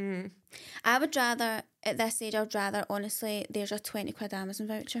 I would rather, at this stage, I'd rather, honestly, there's a 20 quid Amazon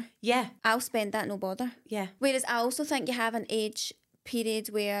voucher. Yeah, I'll spend that, no bother. yeah. Whereas I also think you have an age period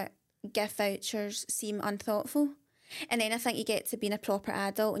where gift vouchers seem unthoughtful. And then I think you get to being a proper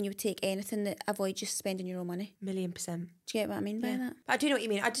adult and you would take anything that avoids just spending your own money. 1,000,000%. Do you get what I mean by that? But I do know what you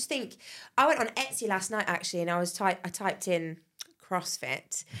mean. I just think I went on Etsy last night actually, and I typed in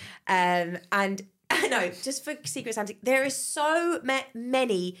CrossFit, and I know just for Secret Santa, there is so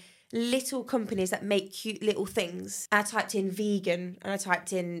many little companies that make cute little things. I typed in vegan, and I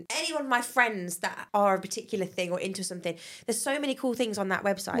typed in any one of my friends that are a particular thing or into something. There's so many cool things on that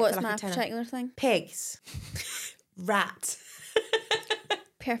website. What's for like my a tenner. particular thing? Pigs, rat.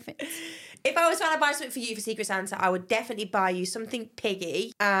 Perfect. If I was trying to buy something for you for Secret Santa, I would definitely buy you something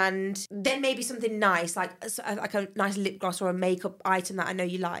piggy, and then maybe something nice, like a nice lip gloss or a makeup item that I know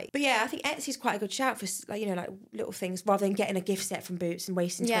you like. But yeah, I think Etsy's quite a good shout for like little things rather than getting a gift set from Boots and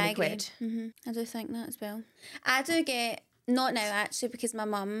wasting 20 quid. I do think that as well. I do get... Not now, actually, because my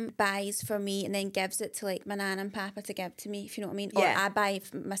mum buys for me and then gives it to, like, my nan and papa to give to me, if you know what I mean. Yeah. Or I buy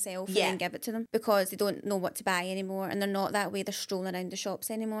myself and Yeah. then give it to them because they don't know what to buy anymore and they're not that way. They're strolling around the shops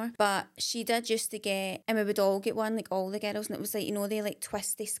anymore. But she did used to get, and we would all get one, like, all the girls, and it was, like, you know, they, like,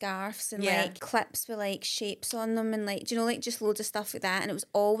 twisty scarves and, Yeah. like, clips with, like, shapes on them and, like, do you know, like, just loads of stuff like that. And it was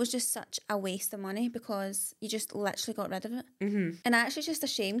always just such a waste of money because you just literally got rid of it. Mm-hmm. And actually, it's just a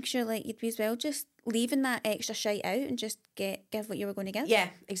shame because you're, like, you'd be as well just leaving that extra shite out and just give what you were going to give. Yeah,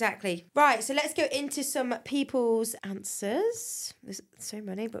 exactly. Right, so let's go into some people's answers. There's so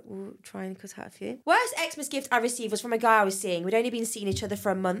many, but we'll try and cut out a few. Worst Xmas gift I received was from a guy I was seeing. We'd only been seeing each other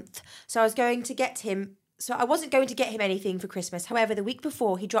for a month, so I wasn't going to get him anything for Christmas. However, the week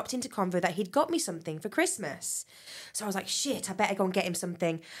before, he dropped into Convo that he'd got me something for Christmas. So I was like, shit, I better go and get him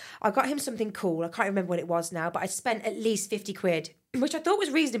something. I got him something cool. I can't remember what it was now, but I spent at least 50 quid, which I thought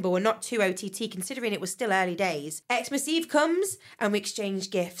was reasonable and not too OTT considering it was still early days. Xmas Eve comes and we exchange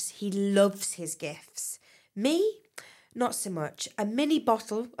gifts. He loves his gifts. Me? Not so much. A mini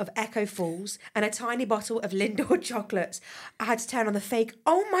bottle of Echo Falls and a tiny bottle of Lindor chocolates. I had to turn on the fake,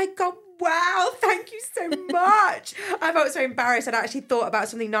 oh my God, wow, thank you so much. I felt so embarrassed. I'd actually thought about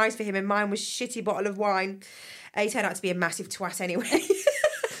something nice for him and mine was shitty bottle of wine. He turned out to be a massive twat anyway.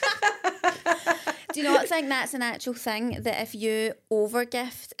 Do you not think that's an actual thing, that if you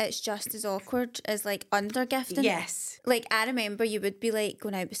over-gift, it's just as awkward as, like, under-gifting? Yes. Like, I remember you would be, like,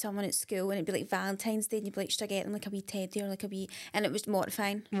 going out with someone at school and it'd be, like, Valentine's Day and you'd be, like, should I get them, like, a wee teddy or, like, a wee... And it was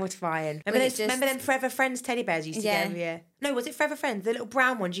mortifying. Mortifying. But it's just- Remember them Forever Friends teddy bears you used to get every year? No, was it Forever Friends? The little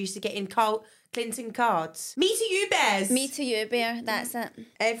brown ones you used to get in Carl Clinton cards. Me to you bears. Me to you, Bear, that's it.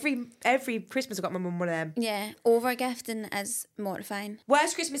 Every Christmas I got my mum one of them. Yeah, over-gifting is mortifying.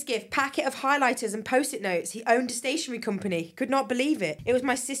 Worst Christmas gift, packet of highlighters and post-it notes. He owned a stationery company. Could not believe it. It was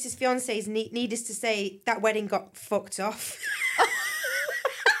my sister's fiance's. Needless to say, that wedding got fucked off.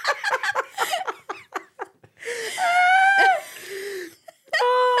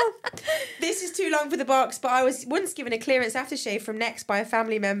 This is too long for the box, but I was once given a clearance aftershave from Next by a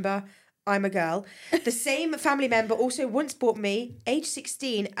family member. I'm a girl. The same family member also once bought me, age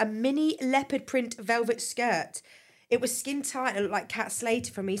 16, a mini leopard print velvet skirt. It was skin tight and looked like Cat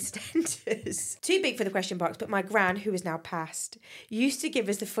Slater from EastEnders. Too big for the question box, but my gran, who is now passed, used to give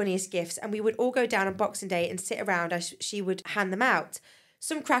us the funniest gifts, and we would all go down on Boxing Day and sit around as she would hand them out.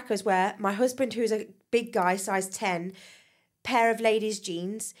 Some crackers were my husband, who's a big guy, size 10, pair of ladies'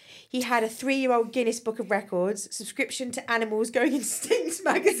 jeans. He had a 3-year-old Guinness Book of Records, subscription to Animals Going Extinct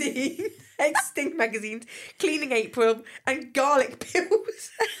magazine, Extinct magazines, Cleaning April, and garlic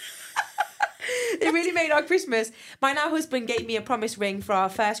pills. It really made our Christmas. My now husband gave me a promise ring for our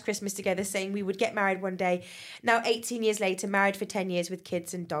first Christmas together, saying we would get married one day. Now 18 years later, married for 10 years with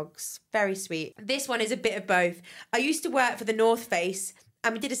kids and dogs. Very sweet. This one is a bit of both. I used to work for the North Face,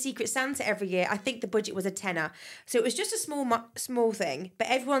 and we did a Secret Santa every year. I think the budget was a tenner. So it was just a small thing, but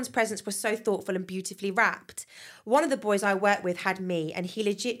everyone's presents were so thoughtful and beautifully wrapped. One of the boys I worked with had me, and he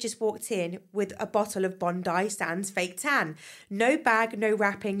legit just walked in with a bottle of Bondi Sands fake tan. No bag, no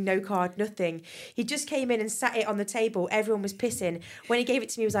wrapping, no card, nothing. He just came in and sat it on the table. Everyone was pissing. When he gave it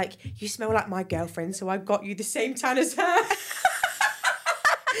to me, he was like, "You smell like my girlfriend, so I got you the same tan as her."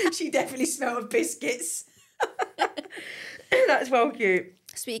 She definitely smelled of biscuits. That's well cute.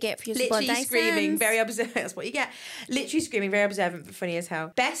 That's what you get for your Literally Bondi screaming, Sands. very observant. That's what you get. Literally screaming, very observant, but funny as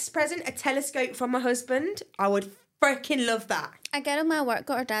hell. Best present, a telescope from my husband. I would freaking love that. A girl in my work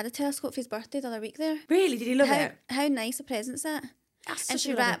got her dad a telescope for his birthday the other week there. Really? Did he love it? How nice a present's that? That's And such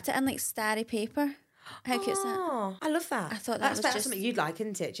she a lovely- wrapped it in like starry paper. How cute's that? Oh, I love that. I thought that that's was better just- something you'd like,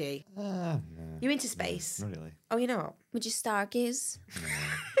 isn't it, G? No, You into space? not really. Oh, you're not? Would you stargaze?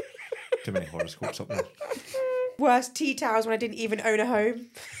 Too many horoscopes up there. Worst tea towels when I didn't even own a home.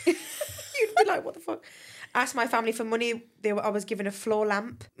 You'd be like, what the fuck? Asked my family for money. I was given a floor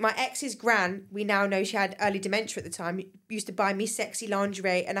lamp. My ex's gran, we now know she had early dementia at the time, used to buy me sexy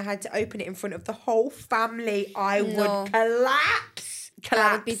lingerie, and I had to open it in front of the whole family. I No. would collapse.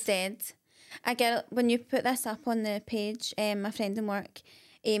 I would be dead. A girl, when you put this up on the page, my friend in work,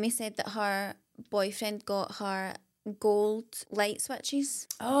 Amy said that her boyfriend got her gold light switches,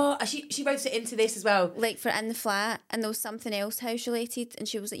 Oh, she wrote it into this as well. like for in the flat, and there was something else house related, and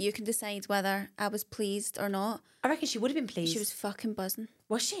she was like, you can decide whether I was pleased or not. I reckon she would have been pleased. She was fucking buzzing.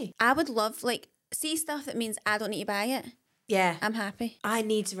 Was she? I would love, like, see stuff that means I don't need to buy it. Yeah. I'm happy. I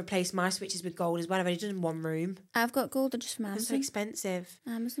need to replace my switches with gold as well. I've only done one room. I've got gold, they're just from They're so Amazon. expensive.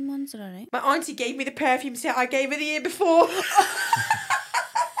 Amazon ones are alright. My auntie gave me the perfume set I gave her the year before.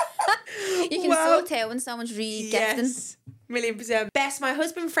 You can Well, so tell when someone's re-gifting. Yes. 1,000,000%. Best, my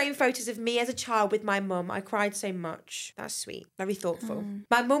husband framed photos of me as a child with my mum. I cried so much. That's sweet. Very thoughtful.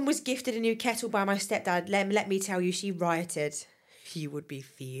 My mum was gifted a new kettle by my stepdad. Let me tell you, she rioted. You would be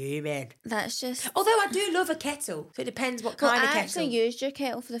fuming. That's just... Although I do love a kettle. So it depends what Well, kind of I kettle. actually used your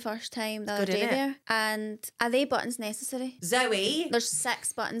kettle for the first time the other Good, day innit? there. And are they buttons necessary? Zoe. There's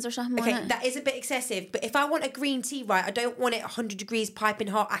 6 buttons or something Okay, on it. that is a bit excessive. But if I want a green tea, right, I don't want it 100 degrees piping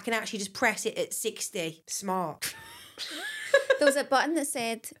hot. I can actually just press it at 60. Smart. There was a button that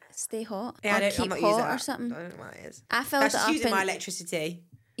said "stay hot" Yeah, or I'm "keep not using hot" that. or something. I don't know what it is. I filled That's it just up using my and electricity.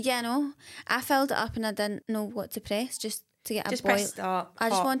 yeah, no, I filled it up and I didn't know what to press just to get Just a boil. press start. I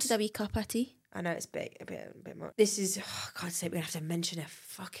just hot. wanted a wee cup of tea. I know it's big, a bit much. This is, oh, God's sake, we're going to have to mention her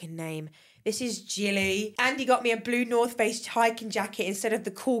fucking name. This is Jilly. Andy got me a blue North Face hiking jacket instead of the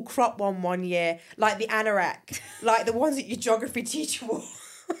cool crop one year, like the anorak, like the ones that your geography teacher wore.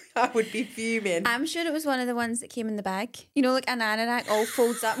 I would be fuming. I'm sure it was one of the ones that came in the bag. You know, like an anorak all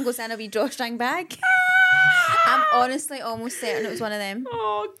folds up and goes in a wee drawstring bag. I'm honestly almost certain it was one of them.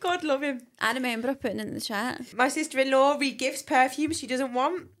 Oh, God love him. I remember her putting it in the chat. My sister-in-law re-gifts perfumes she doesn't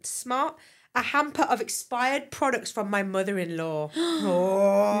want. Smart. A hamper of expired products from my mother-in-law.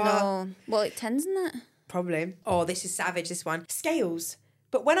 Oh. No. Well, like tins in it. Probably. Oh, this is savage, this one. Scales.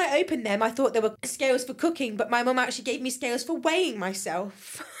 But when I opened them, I thought they were scales for cooking, but my mum actually gave me scales for weighing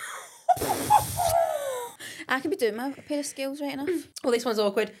myself. I could be doing my pair of scales right enough. Oh, this one's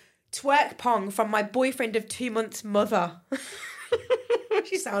awkward. Twerk Pong from my boyfriend of 2 months' mother.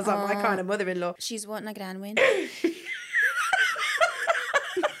 She sounds like my kind of mother-in-law. She's wanting a grand win. A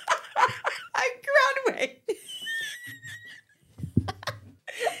grand way.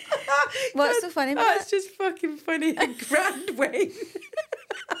 What's so funny about That's just fucking funny. A grand way.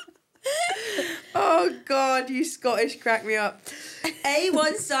 Oh, God, you Scottish crack me up.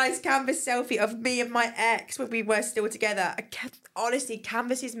 A1 size canvas selfie of me and my ex when we were still together. Honestly,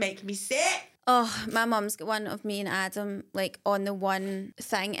 canvases make me sick. Oh, my mum's got one of me and Adam, like, on the one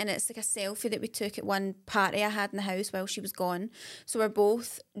thing, and it's like a selfie that we took at one party I had in the house while she was gone. So we're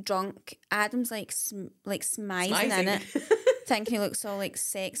both drunk. Adam's, like, smizing in Smizing. it. thinking he looks all like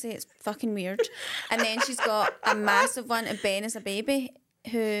sexy. It's fucking weird. And then she's got a massive one of Ben as a baby,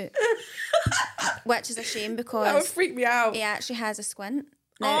 which is a shame That would because freak me out. he actually has a squint.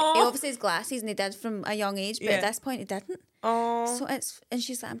 Now, he obviously has glasses and he did from a young age, but at this point he didn't. Oh. So and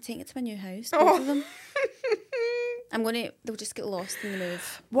she's like, I'm taking it to my new house, both of them. They'll just get lost in the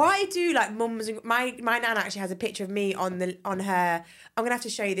move. What I do like mums and my nan actually has a picture of me on her. I'm gonna have to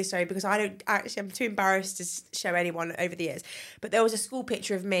show you this, sorry, because I'm too embarrassed to show anyone over the years. But there was a school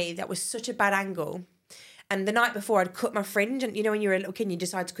picture of me that was such a bad angle. And the night before, I'd cut my fringe. And you know, when you're a little kid, you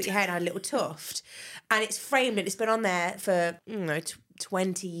decide to cut your hair, and I had a little tuft. And it's framed and it's been on there for,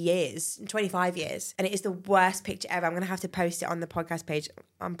 20 years, 25 years. And it is the worst picture ever. I'm going to have to post it on the podcast page.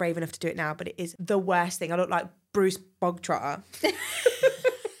 I'm brave enough to do it now, but it is the worst thing. I look like Bruce Bogtrotter.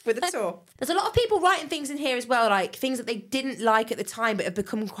 With a tour. There's a lot of people writing things in here as well, like things that they didn't like at the time but have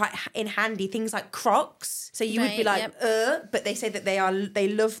become quite in handy. Things like Crocs. So you would be like, but they say that they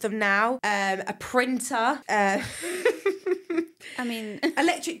love them now. A printer. I mean,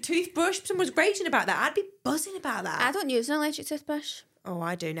 electric toothbrush. Someone was raging about that. I'd be buzzing about that. I don't use an electric toothbrush. Oh,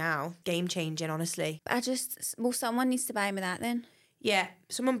 I do now. Game changing, honestly. Someone needs to buy me that then. Yeah,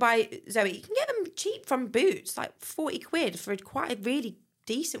 someone buy Zoe. You can get them cheap from Boots, like 40 quid for quite a really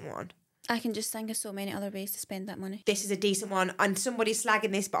decent one. I can just think of so many other ways to spend that money. This is a decent one, and somebody's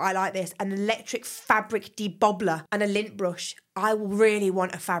slagging this, but I like this. An electric fabric debobbler and a lint brush. I really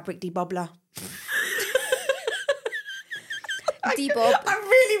want a fabric debobbler. Debob. I'm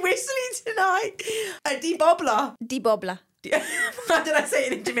really whistling tonight. A debobbler. Debobbler. How did I say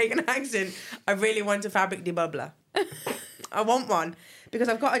it in a Jamaican accent? I really want a fabric debobbler. I want one because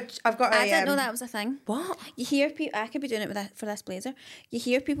I've got a. I didn't know that was a thing. What? You hear people? I could be doing it for this blazer. You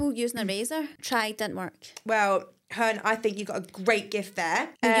hear people using a razor. Tried, didn't work. Well, Hearn, I think you've got a great gift there.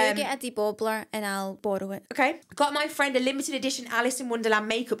 You get a debobbler and I'll borrow it. Okay. Got my friend a limited edition Alice in Wonderland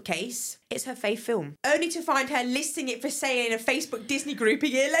makeup case. It's her fave film. Only to find her listing it for sale in a Facebook Disney group a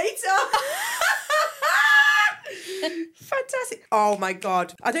year later. Fantastic. Oh my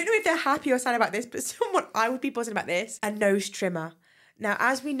God. I don't know if they're happy or sad about this, but I would be buzzing about this. A nose trimmer. Now,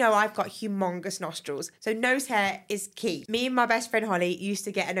 as we know, I've got humongous nostrils, so nose hair is key. Me and my best friend Holly used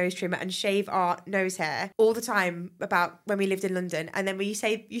to get a nose trimmer and shave our nose hair all the time about when we lived in London, and then we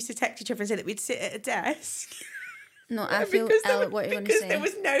used to text each other and say that we'd sit at a desk. No, I feel ill what you're going to say. Because there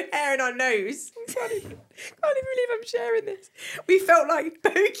was no hair in our nose. I can't even believe I'm sharing this. We felt like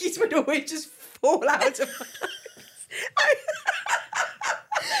bogies would always just fall out of our nose.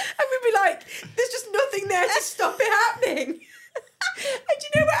 And we'd be like, there's just nothing there to stop it happening. And do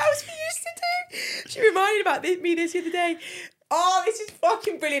you know what else we used to do? She reminded about me this the other day. Oh, this is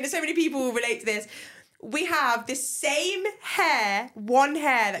fucking brilliant. So many people will relate to this. We have the same one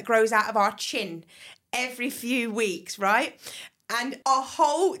hair that grows out of our chin every few weeks, right? And our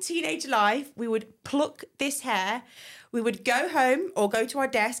whole teenage life, we would pluck this hair. We would go home or go to our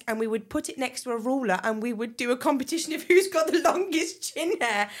desk and we would put it next to a ruler and we would do a competition of who's got the longest chin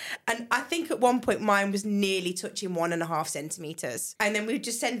hair. And I think at one point mine was nearly touching 1.5 centimetres. And then we would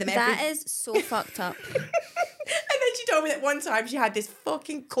just send them That is so fucked up. And then she told me that one time she had this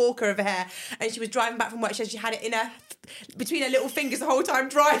fucking corker of hair and she was driving back from work. She had it in between her little fingers the whole time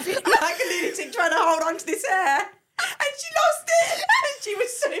driving like a lunatic trying to hold on to this hair. And she lost it. And she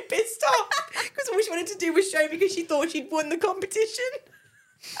was so pissed off because all she wanted to do was show me because she thought she'd won the competition.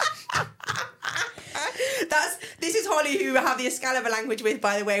 This is Holly, who I have the Excalibur language with,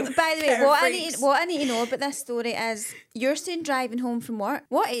 by the way. By the way, what I need to know about this story is you're saying driving home from work.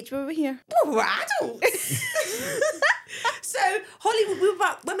 What age were we here? Oh, we're adults. So Holly,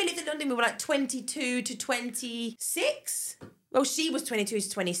 when we lived in London, we were like 22 to 26. Well, she was 22 to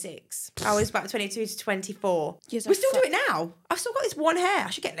 26. I was about 22 to 24. We still do it now. I've still got this one hair. I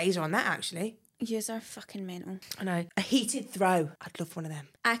should get laser on that, actually. Yous are fucking mental. I know. A heated throw. I'd love one of them.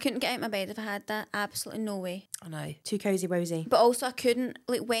 I couldn't get out of my bed if I had that. Absolutely no way. I know. Too cozy wozy. But also I couldn't,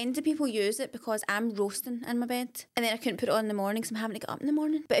 when do people use it? Because I'm roasting in my bed. And then I couldn't put it on in the morning because I'm having to get up in the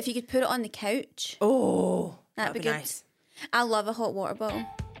morning. But if you could put it on the couch. Oh. That'd be good. Nice. I love a hot water bottle.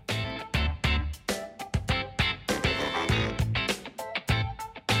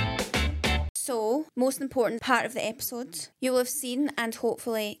 So, most important part of the episode, you will have seen and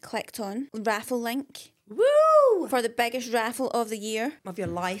hopefully clicked on raffle link. Woo! For the biggest raffle of the year. Of your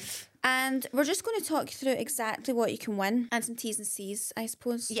life. And we're just going to talk you through exactly what you can win and some T's and C's, I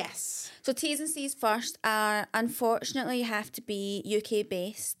suppose. Yes. So T's and C's first are, unfortunately, you have to be UK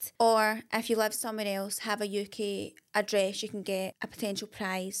based, or if you live somewhere else, have a UK address you can get a potential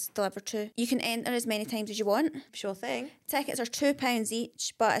prize delivered to. You can enter as many times as you want. Sure thing. Tickets are £2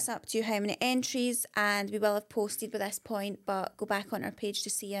 each, but it's up to you how many entries, and we will have posted by this point, but go back on our page to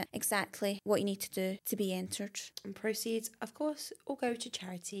see it exactly what you need to do to be entered. And proceeds, of course, all go to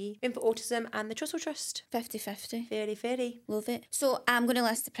charity, Win for Autism and the Trussell Trust. 50-50. Fairly, fairly. Love it. So I'm going to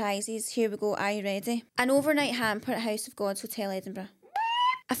list the prizes. Here we go. Are you ready? An overnight hamper at House of God's Hotel Edinburgh.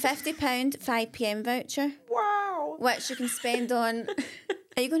 A £50 5pm voucher. Wow. Which you can spend on...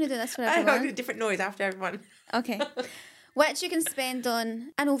 Are you going to do this for I everyone? do a different noise after everyone. Okay. Which you can spend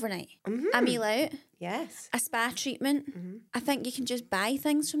on an overnight, a meal out, Yes. a spa treatment. I think you can just buy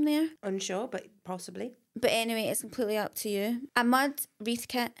things from there. Unsure, but possibly. But anyway, it's completely up to you. A mud wreath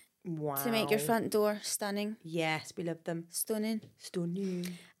kit Wow. to make your front door stunning. Yes, we love them. Stunning.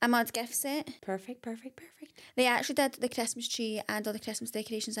 Stunning. A mud gift set. Perfect, perfect, perfect. They actually did the Christmas tree and all the Christmas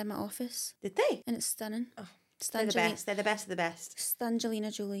decorations in my office. Did they? And it's stunning. Oh, they're the best. They're the best of the best.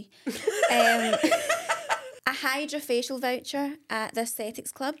 Stungelina Jolie. A hydrofacial voucher at the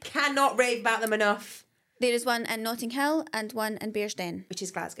Aesthetics Club. Cannot rave about them enough. There is one in Notting Hill and one in Bearsden. Which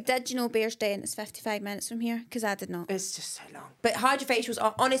is Glasgow. Did you know Bearsden is 55 minutes from here? Because I did not. It's just so long. But hydrofacials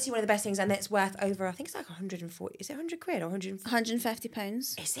are honestly one of the best things, and it's worth over, I think it's like 140. Is it 100 quid or 100? £150.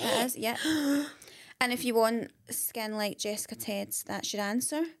 Is It it? is, yeah. And if you want skin like Jessica Ted's, that's your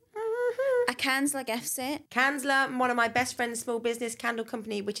answer. A Kansler gift set. Kansler, one of my best friends' small business candle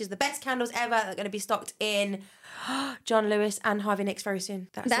company, which is the best candles ever. They're going to be stocked in John Lewis and Harvey Nicks very soon.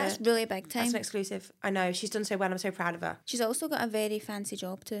 That's really big time. That's an exclusive. I know. She's done so well. I'm so proud of her. She's also got a very fancy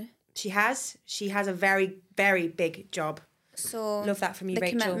job too. She has. She has a very, very big job. So Love that from you, the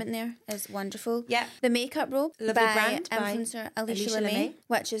Rachel. commitment there is wonderful. Yeah. The makeup robe Lovely by brand by influencer Alicia Alicia LeMay, LeMay.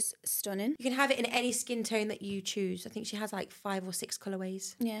 which is stunning. You can have it in any skin tone that you choose. I think she has like 5 or 6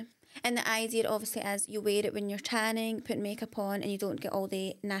 colourways. Yeah. And the idea obviously is you wear it when you're tanning, put makeup on, and you don't get all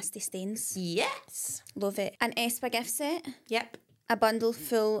the nasty stains. Yes. Love it. An Espa gift set. Yep. A bundle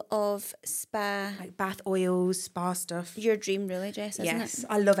full of spa. Like bath oils, spa stuff. Your dream really, Jess, isn't Yes. it?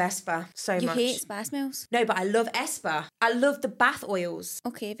 I love Espa so You much. hate spa smells? No, but I love Espa. I love the bath oils.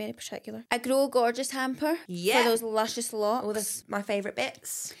 Okay, very particular. A Grow Gorgeous hamper. Yeah. For those luscious locks. All my favourite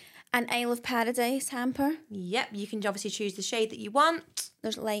bits. An Isle of Paradise hamper. Yep. You can obviously choose the shade that you want.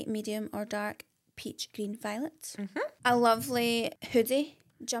 There's light, medium, or dark peach, green, violet. Mm-hmm. A lovely hoodie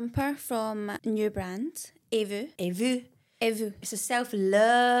jumper from new brand, Evu. Evu. Evu. It's a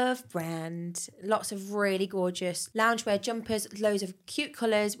self-love brand. Lots of really gorgeous loungewear jumpers, loads of cute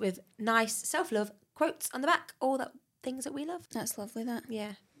colours with nice self-love quotes on the back. All the things that we love. That's lovely, that.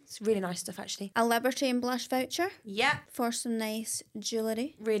 Yeah. It's really nice stuff, actually. A Liberty and Blush voucher Yep. for some nice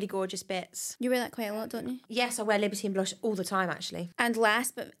jewellery. Really gorgeous bits. You wear that quite a lot, don't you? Yes, I wear Liberty and Blush all the time, actually. And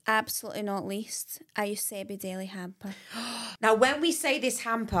last but absolutely not least, a Eusebi Daily hamper. Now, when we say this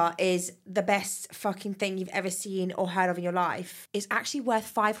hamper is the best fucking thing you've ever seen or heard of in your life, it's actually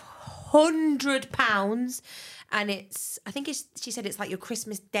worth £500. And she said it's like your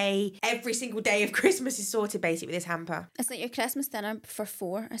Christmas day. Every single day of Christmas is sorted basically with this hamper. It's like your Christmas dinner for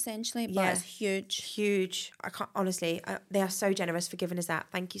 4, essentially, but Yeah. it's huge. Huge. I can't, honestly, they are so generous for giving us that.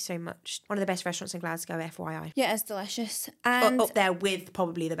 Thank you so much. One of the best restaurants in Glasgow, FYI. Yeah, it's delicious. And Up there with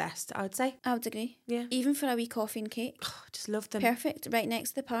probably the best, I would say. I would agree. Yeah. Even for a wee coffee and cake. Just love them. Perfect. Right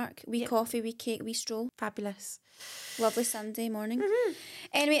next to the park. Wee coffee, wee cake, wee stroll. Fabulous. Lovely Sunday morning.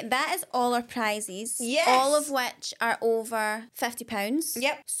 Anyway, that is all our prizes. Yes. All of which are over £50.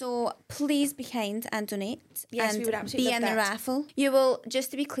 Yep. So please be kind and donate. Yes, and we would absolutely be love in the that. raffle. You will, just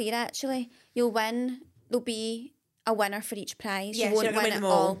to be clear actually, you'll win. There'll be a winner for each prize. Yes, you won't you're not win gonna it win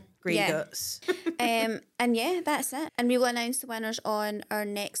them all. all. Green Yeah. guts. And yeah, that's it. And we will announce the winners on our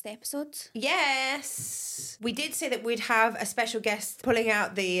next episode. Yes. We did say that we'd have a special guest pulling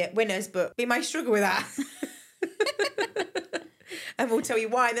out the winners, but we might struggle with that. And we'll tell you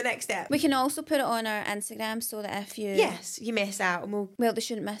why in the next step. We can also put it on our Instagram so that if you... Yes, you miss out and we'll... Well, they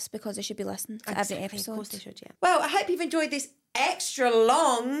shouldn't miss because they should be listening to every Exactly, episode. Of course they should, yeah. Well, I hope you've enjoyed this extra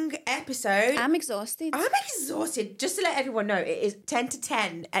long episode. I'm exhausted. I'm exhausted. Just to let everyone know, it is 10 to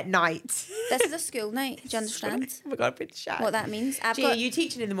 10 at night. This is a school night. Do you understand Oh my God, I'm pretty shy. what that means? Gee, are you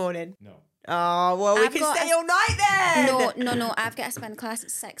teaching in the morning? No. Oh, well, we I've can got stay a- all night then. No. I've got a spin class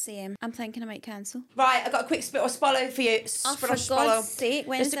at 6 a.m. I'm thinking I might cancel. Right, I've got a quick spit or swallow for you. Oh, Spit for or swallow. God's sake,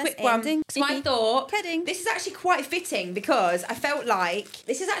 when Just is a this quick one. ending? So I thought Kidding. this is actually quite fitting because I felt like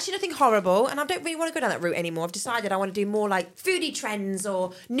this is actually nothing horrible and I don't really want to go down that route anymore. I've decided I want to do more like foodie trends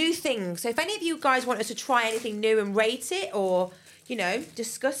or new things. So if any of you guys want us to try anything new and rate it or, you know,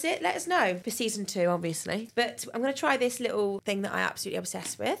 discuss it, let us know for season 2, obviously. But I'm going to try this little thing that I absolutely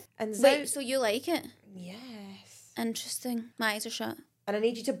obsessed with. And so, Wait, so you like it? yes. Interesting. My eyes are shut. And I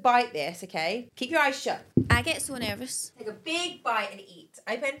need you to bite this, okay? Keep your eyes shut. I get so nervous. Take a big bite and eat.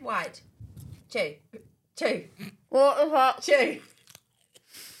 Open wide. Chew. Chew. What the fuck? Chew.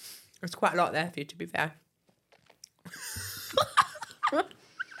 There's quite a lot there for you, to be fair.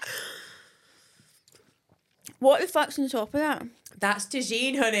 What the fuck's on the top of that? That's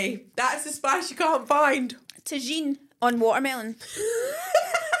tagine, honey. That's the spice you can't find. Tagine on watermelon.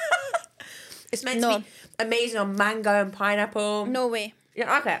 It's meant to be amazing on mango and pineapple. No way. You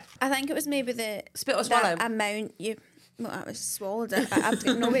don't like it? I think it was maybe the Spit or swallow? that amount you. Well, that was swallowed it. I've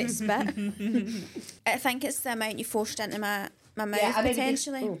got no way to spit. I think it's the amount you forced into my mouth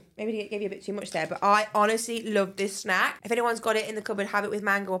potentially. Maybe gave you a bit too much there, but I honestly love this snack. If anyone's got it in the cupboard, have it with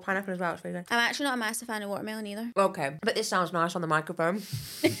mango or pineapple as well. It's really good. I'm actually not a massive fan of watermelon either. Okay, but this sounds nice on the microphone.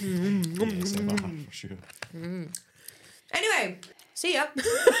 Yes, for sure. Anyway, see ya.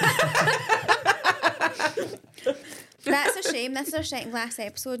 That's a shame. This is our second last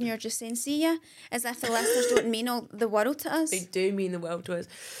episode, and you're just saying "see ya" as if the listeners don't mean all the world to us. They do mean the world to us.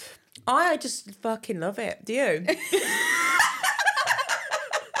 I just fucking love it. Do you?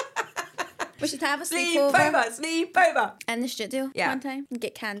 We should have a sleepover Sleep over. in the studio Yeah. one time and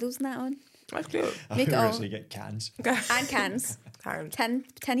get candles and that on. That's good. I Make think it we all. actually get cans. And cans.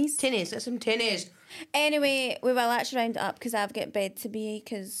 Tinnies. Tinnies. There's some tinnies. Anyway, we will actually round it up because I've got bed to be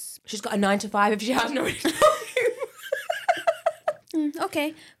because... She's got a 9 to 5 if she hasn't already told you.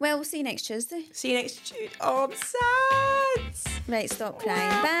 Okay, well, we'll see you next Tuesday. See you next Tuesday. Oh, I'm sad. Right, stop crying.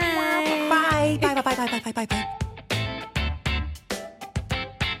 Bye. Bye. Bye. Bye. Bye. Bye. Bye. Bye. Bye.